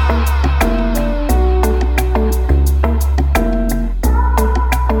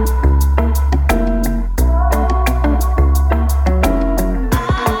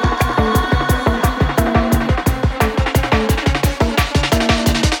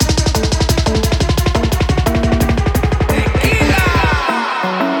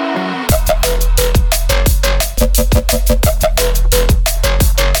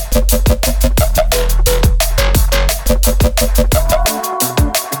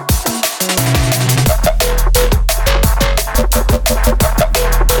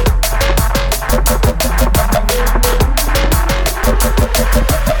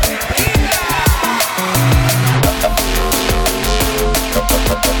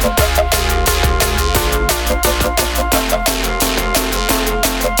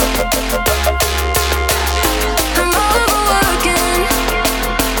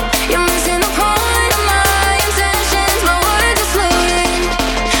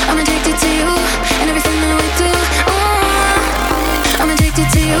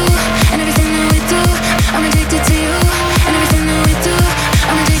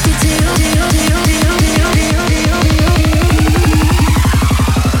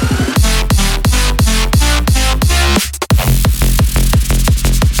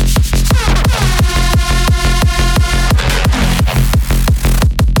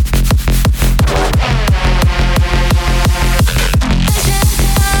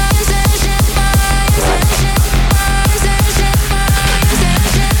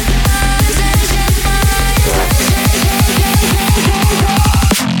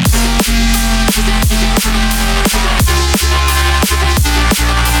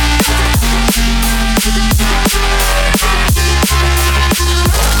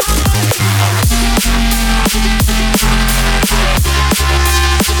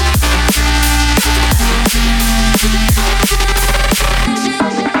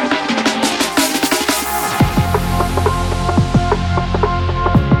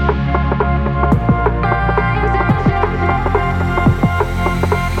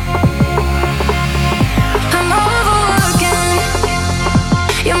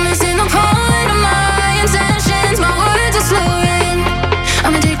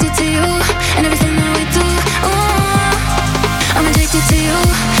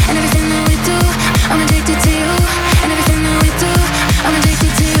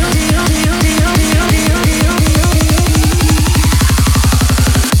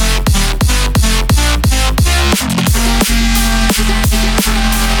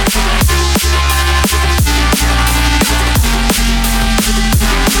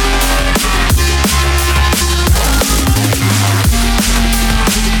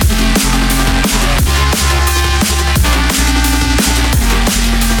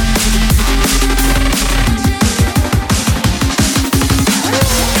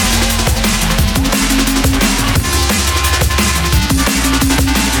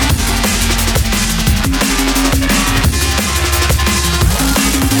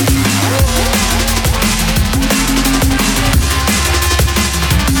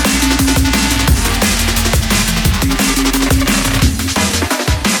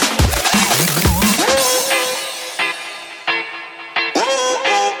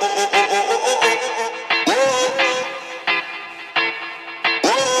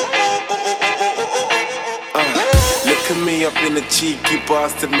 cheeky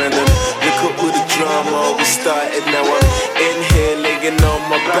bastard man. And look at all the drama we started. Now I'm in here laying on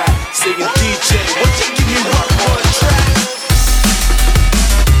my back, saying DJ, what you give me one more track?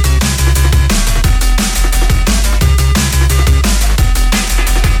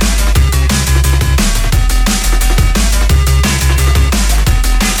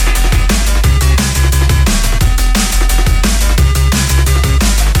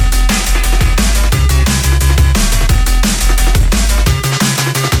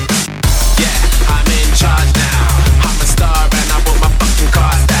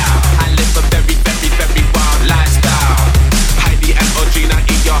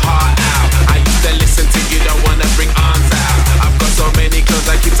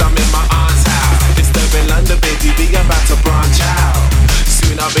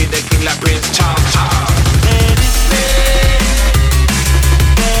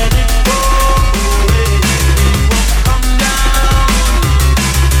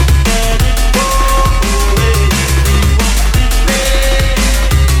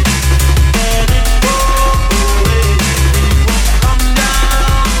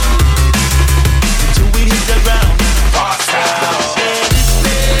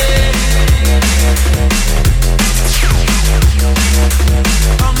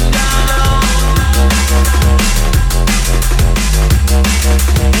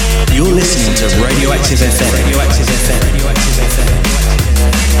 Radioactive FM. Radioactive FM. Radioactive FM.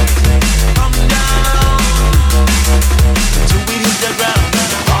 Come down till we hit the ground.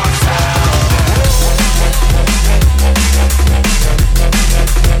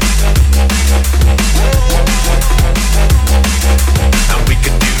 And we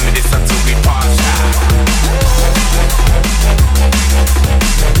can do this until we pass out.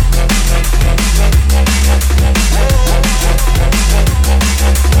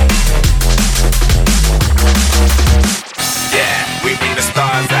 Yeah, we bring the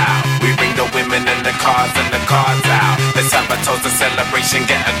stars out. We bring the women and the cars out. Let's have a toast, a celebration,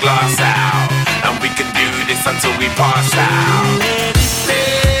 get a glass out. And we can do this until we pass out. Let it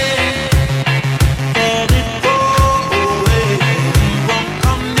play, let it go away. We won't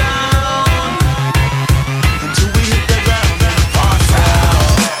come down until we hit the ground and pass out.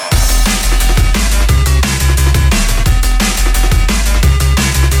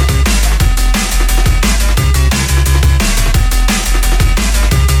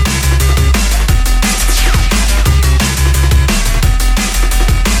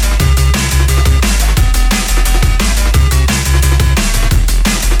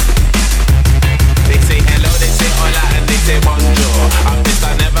 They say hello, they say hola, and they say bonjour. I'm pissed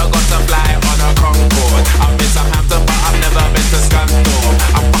I never got to fly on a Concorde. I've been Southampton, but I've never been to Scunthorpe.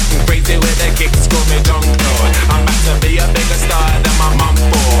 I'm fucking crazy with the kicks, call me John Claude. I'm back to be a bigger star than my mum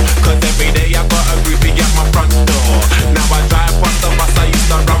for. Cause every day I got a groupie at my front door. Now I drive past the bus I used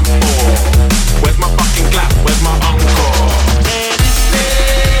to run for. Where's my fucking clap, where's my encore? Let it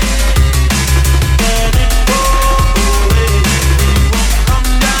play, let it go away. We won't come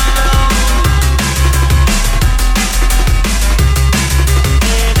down.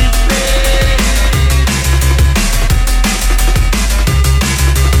 Let it play,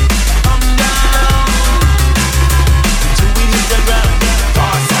 come down until we hit the ground and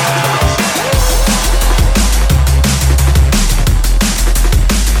pass out.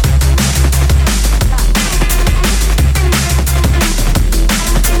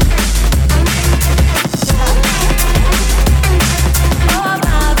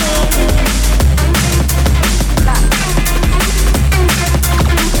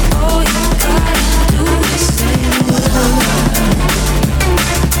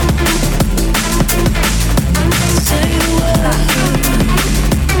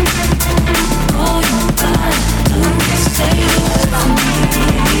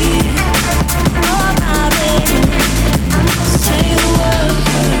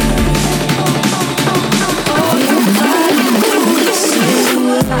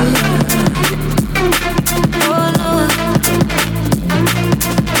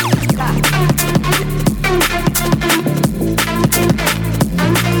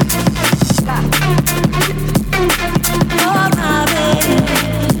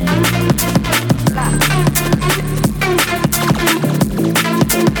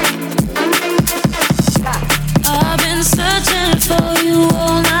 I've been searching for you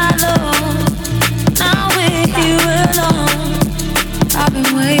all night long. Now we're here alone. I've been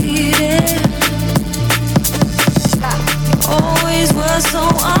waiting. Always was so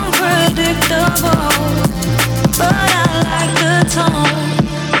unpredictable, but I like the tone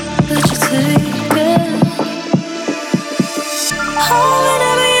that you take it. Oh,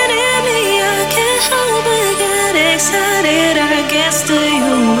 whenever you're near me, I can't help but get excited. I can't stay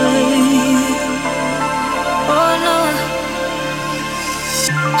away. Oh no.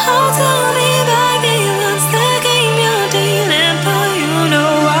 Oh, tell me, baby, what's the game you're dealing for? You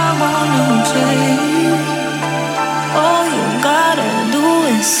know I wanna play. All you gotta do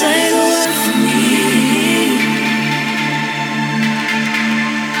is say the word for me.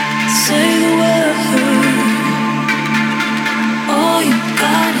 Say the word. All you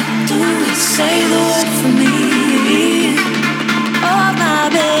gotta do is say the word for me. Oh, my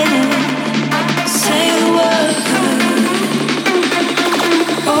baby, say the word.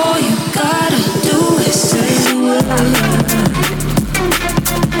 All you gotta do is say the word.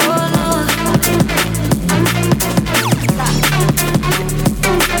 Oh no.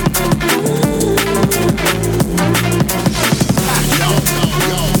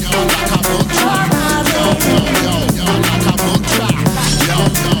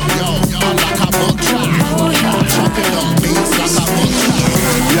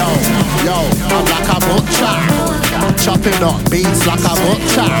 Chopping up beats like a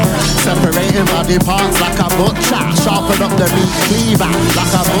butcher, separating body parts like a butcher, sharpen up the meat cleaver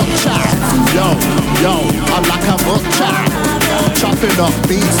like a butcher. Yo, I'm like a butcher, chopping up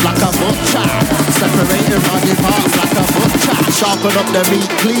beats like a butcher, separating body parts like a butcher, sharpen up the meat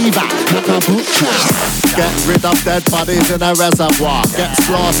cleaver like a butcher. Get rid of dead bodies in a reservoir. Get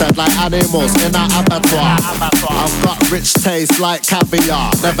slaughtered like animals in an abattoir. I've got rich taste like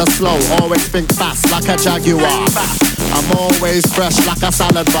caviar. Never slow, always think fast like a jaguar. I'm always fresh like a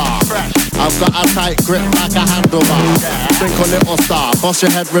salad bar. I've got a tight grip like a handlebar. Sprinkle little star, bust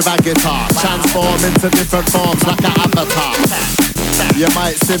your head with a guitar. Transform into different forms like an avatar. You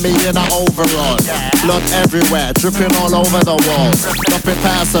might see me in an overall. Blood everywhere, dripping all over the walls. Nothing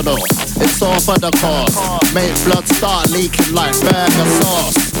personal, it's all for the cause. Make blood start leaking like burger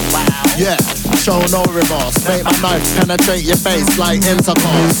sauce. Yeah, show no remorse. Make my knife penetrate your face like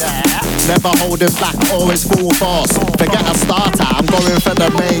intercourse. Never holding back, always full force. Forget a starter, I'm going for the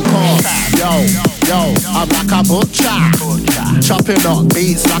main course. Yo, I'm like a butcher. Chopping up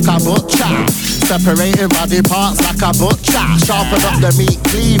beats like a butcher. Separating body parts like a butcher. Sharpen up the meat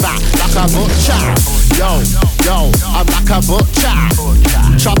cleaver like a butcher. Yo, I'm like a butcher.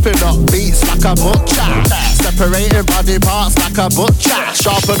 Chopping up beats like a butcher. Separating body parts like a butcher.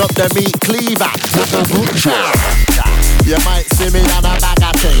 Sharpen up the meat cleaver like a butcher. You might see me on a bag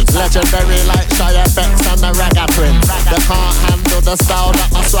of things. Legendary like Shy FX and the Ragga Twins. They can't handle the style that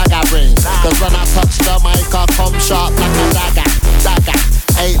my swagger brings. Cause when I touch the mic I come sharp like a dagger.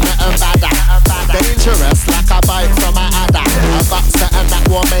 Ain't nothing badder. Dangerous like a bite from a adder. A boxer and that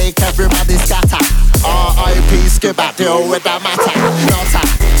will make everybody scatter. R.I.P. Skibbat, deal with the matter. Nutter.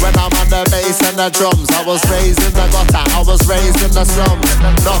 When I'm on the bass and the drums, I was raised in the gutter, I was raised in the slums.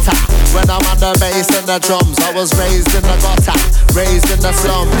 Nutter. When I'm on the bass and the drums, I was raised in the gutter, raised in the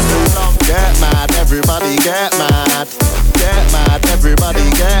slums. Get mad, everybody get mad. Get mad, everybody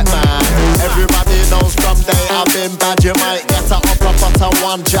get mad. Everybody knows from day I've been bad. You might get a uppercut and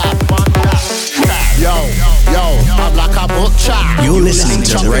one jab. Yo, I'm like a butcher. You're listening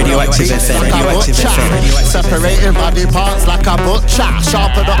to RadioActive FM. Separating body parts like a butcher.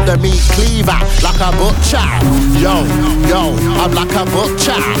 Sharpen up the meat cleaver like a butcher. Yo, I'm like a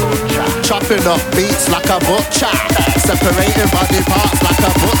butcher. Chopping up beats like a butcher. Separating body parts like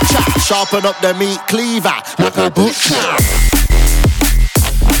a butcher. Sharpen up the meat cleaver like a butcher.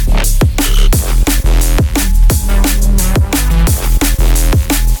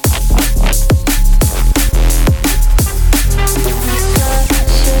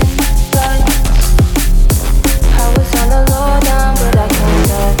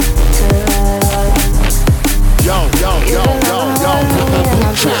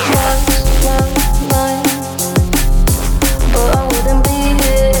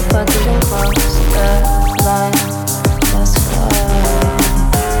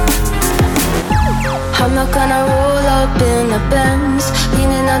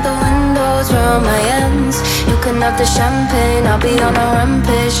 Have the champagne, I'll be on a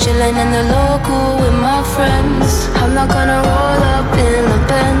rampage, chilling in the local with my friends. I'm not gonna roll up in the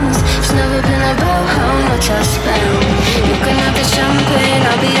Benz. It's never been about how much I spend. You can have the champagne,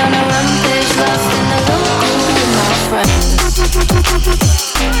 I'll be on a rampage, lost in the local with my friends.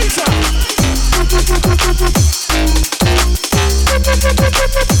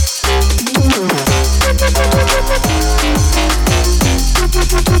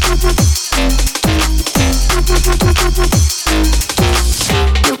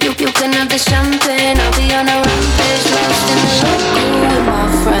 You can have the champagne, I'll be on a rampage, lost in the local with my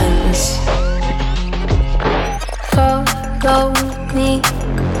friends. Follow me,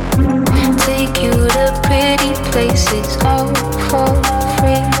 take you to pretty places, all for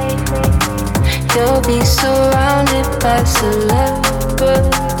free. You'll be surrounded by celebrities.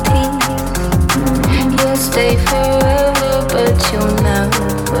 You'll stay forever, but you'll never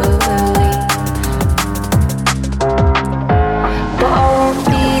leave.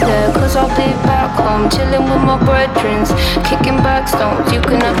 Cause I'll be back home, chilling with my brethrens, kicking back stones. You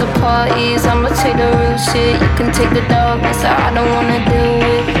can have the parties, I'ma take the real shit. You can take the darkness that I don't wanna deal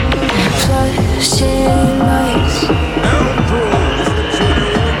with. Flashing lights, flashing lights.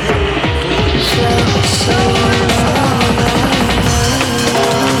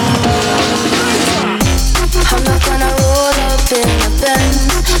 I'm not gonna roll up in the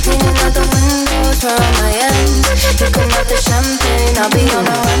Benz, leaning out the windows round my ends. You can have the champagne, I'll be on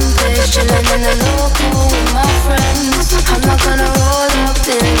a rampage, chilling in the local with my friends. I'm not gonna roll up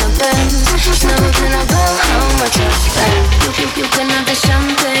in the Benz. It's never been about how much I spend. You can have the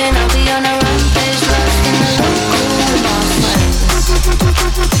champagne, I'll be on a rampage, lost in the local with my friends.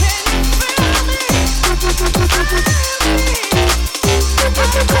 You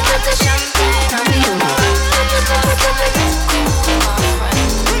can have the champagne, I'll be on a rampage, lost in the local with my friends.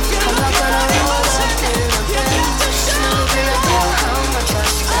 I'm not gonna roll up in the Benz.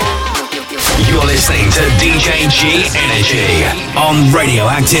 You're listening to DJ G Energy on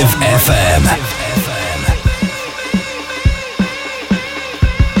RadioActive FM.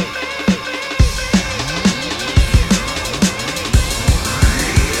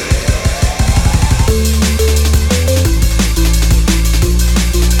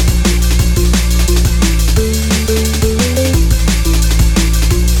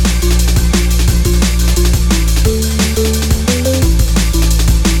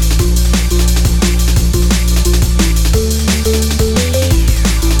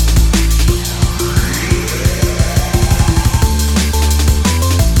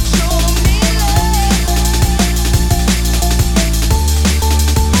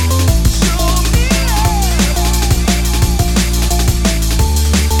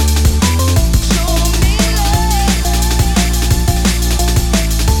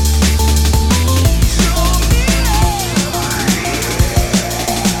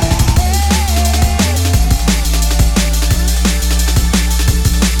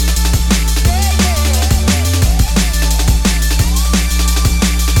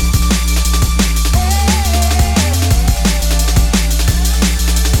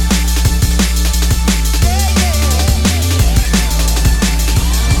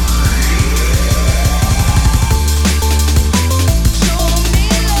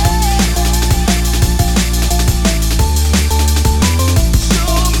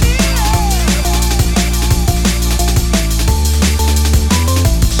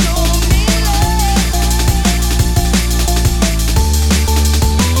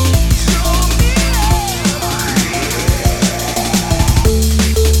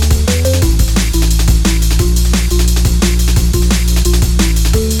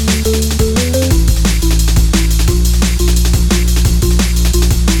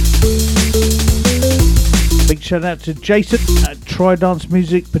 shout out to Jason at Try Dance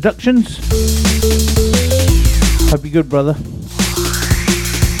Music Productions. Hope you're good, brother.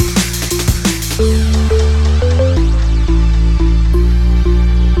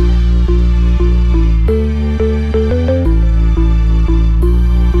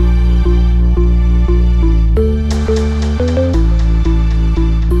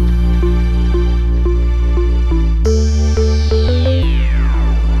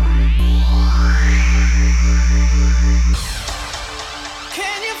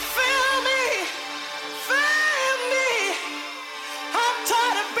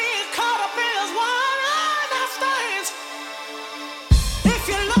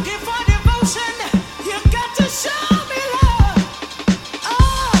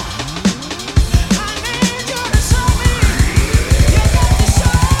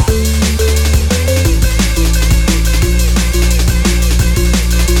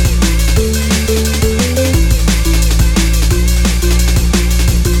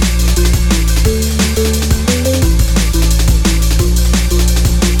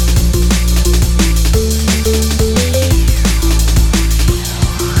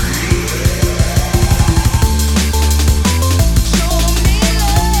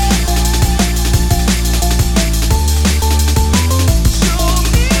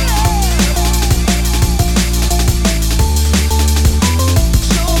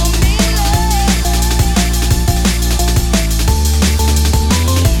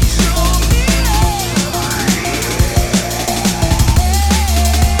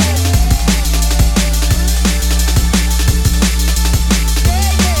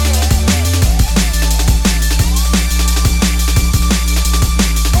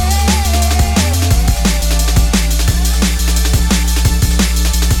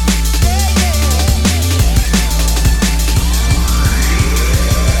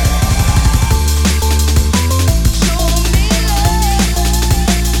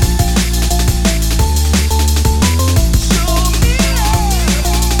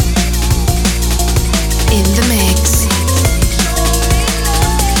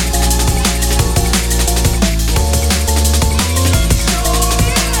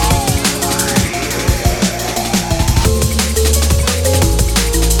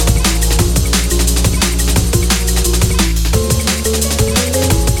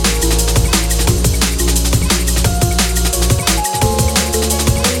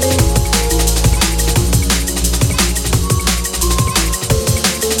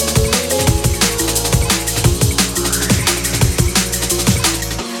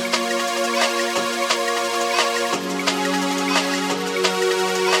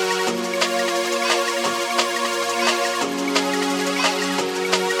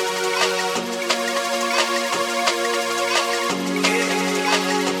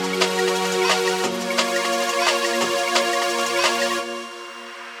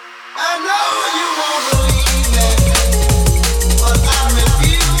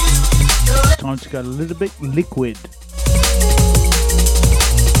 Got a little bit liquid.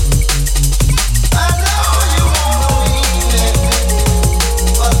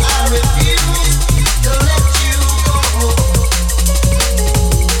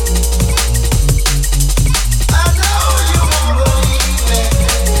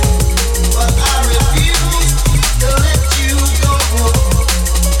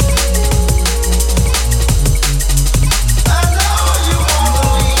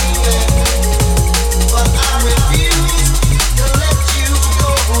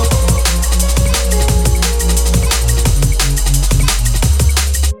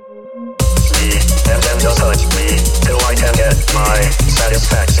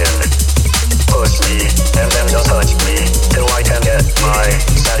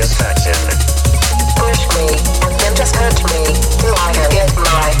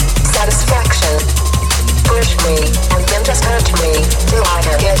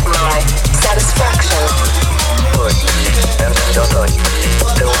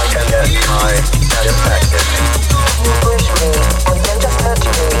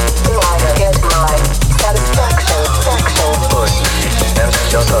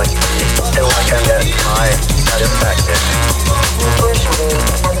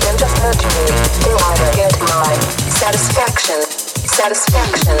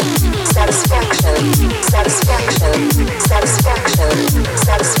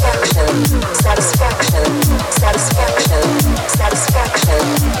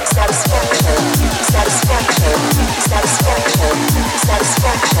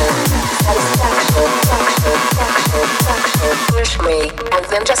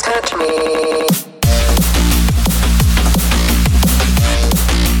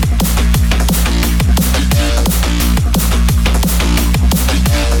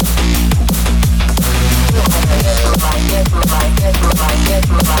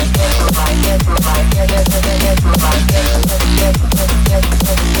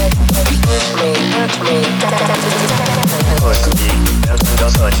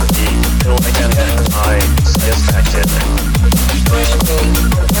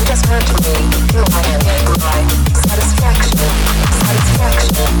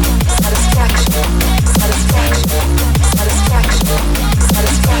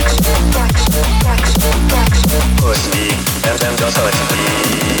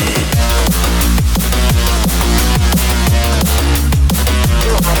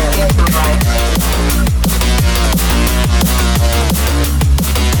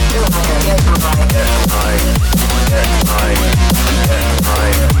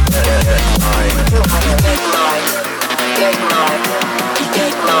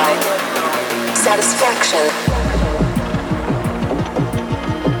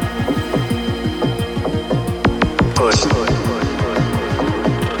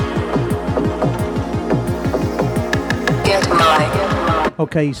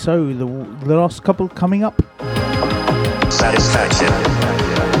 Okay, so the last couple coming up. Satisfaction.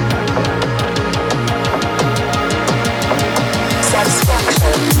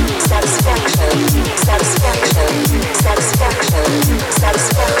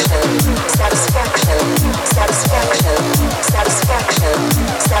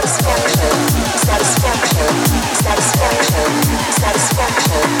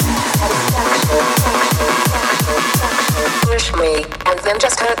 Push me, and then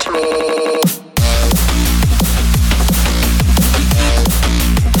just hurt me.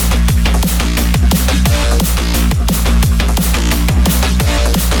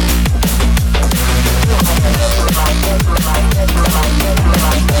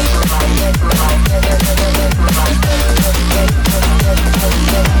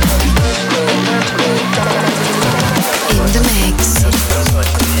 In the mix.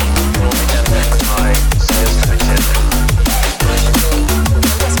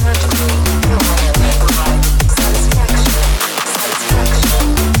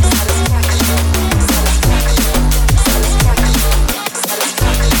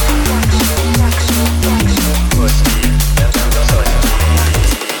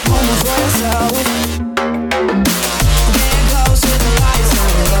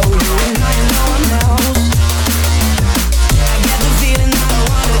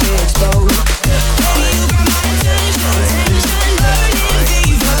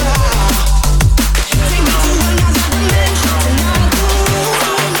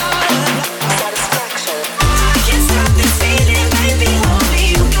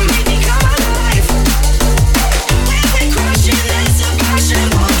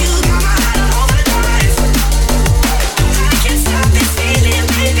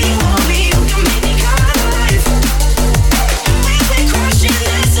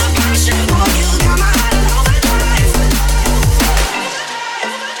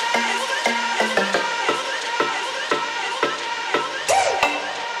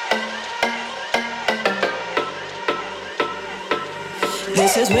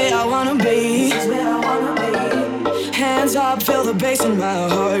 This is where I wanna be. Hands up, feel the bass in my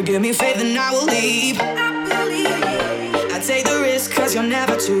heart. Give me faith and I will leave. I take the risk cause you're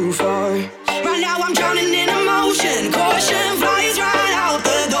never too far. Right now I'm drowning in emotion. Caution flies right out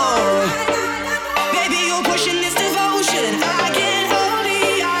the door. Baby, you're pushing this devotion. I can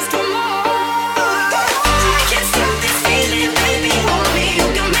only ask for more. I can't stop this feeling, baby. Hold me, you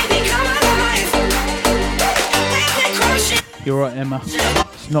can make me come alive. We're crushing. You're right, Emma.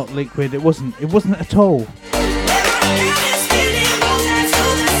 It's not liquid. It wasn't at all.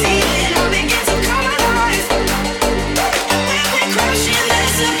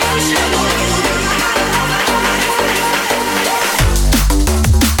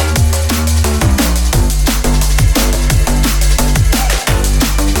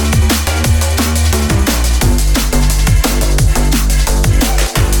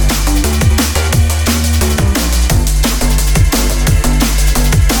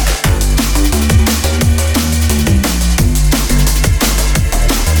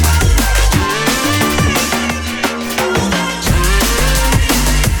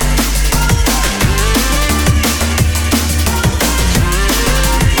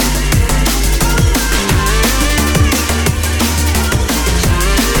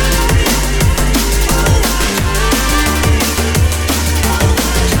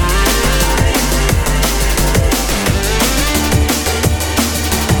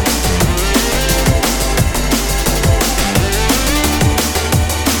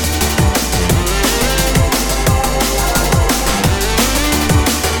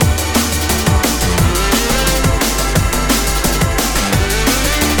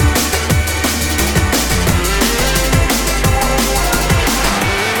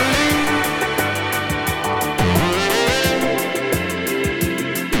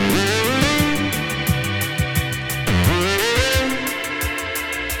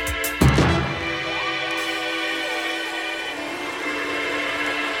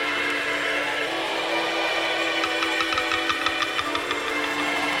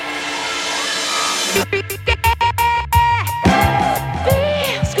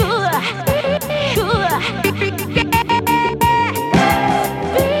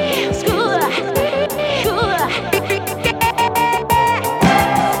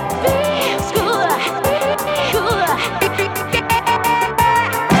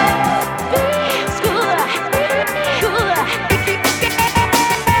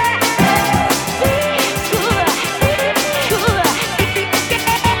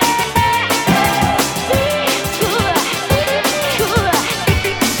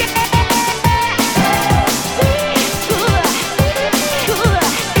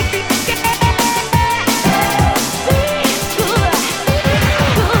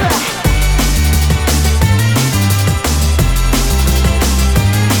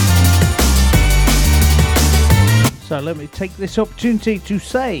 let me take this opportunity to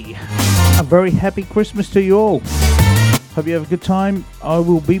say a very happy Christmas to you all. Hope you have a good time. I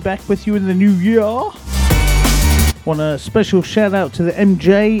will be back with you in the new year. Want a special shout out to the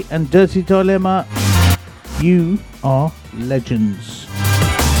MJ and Dirty Dilemma. You are legends.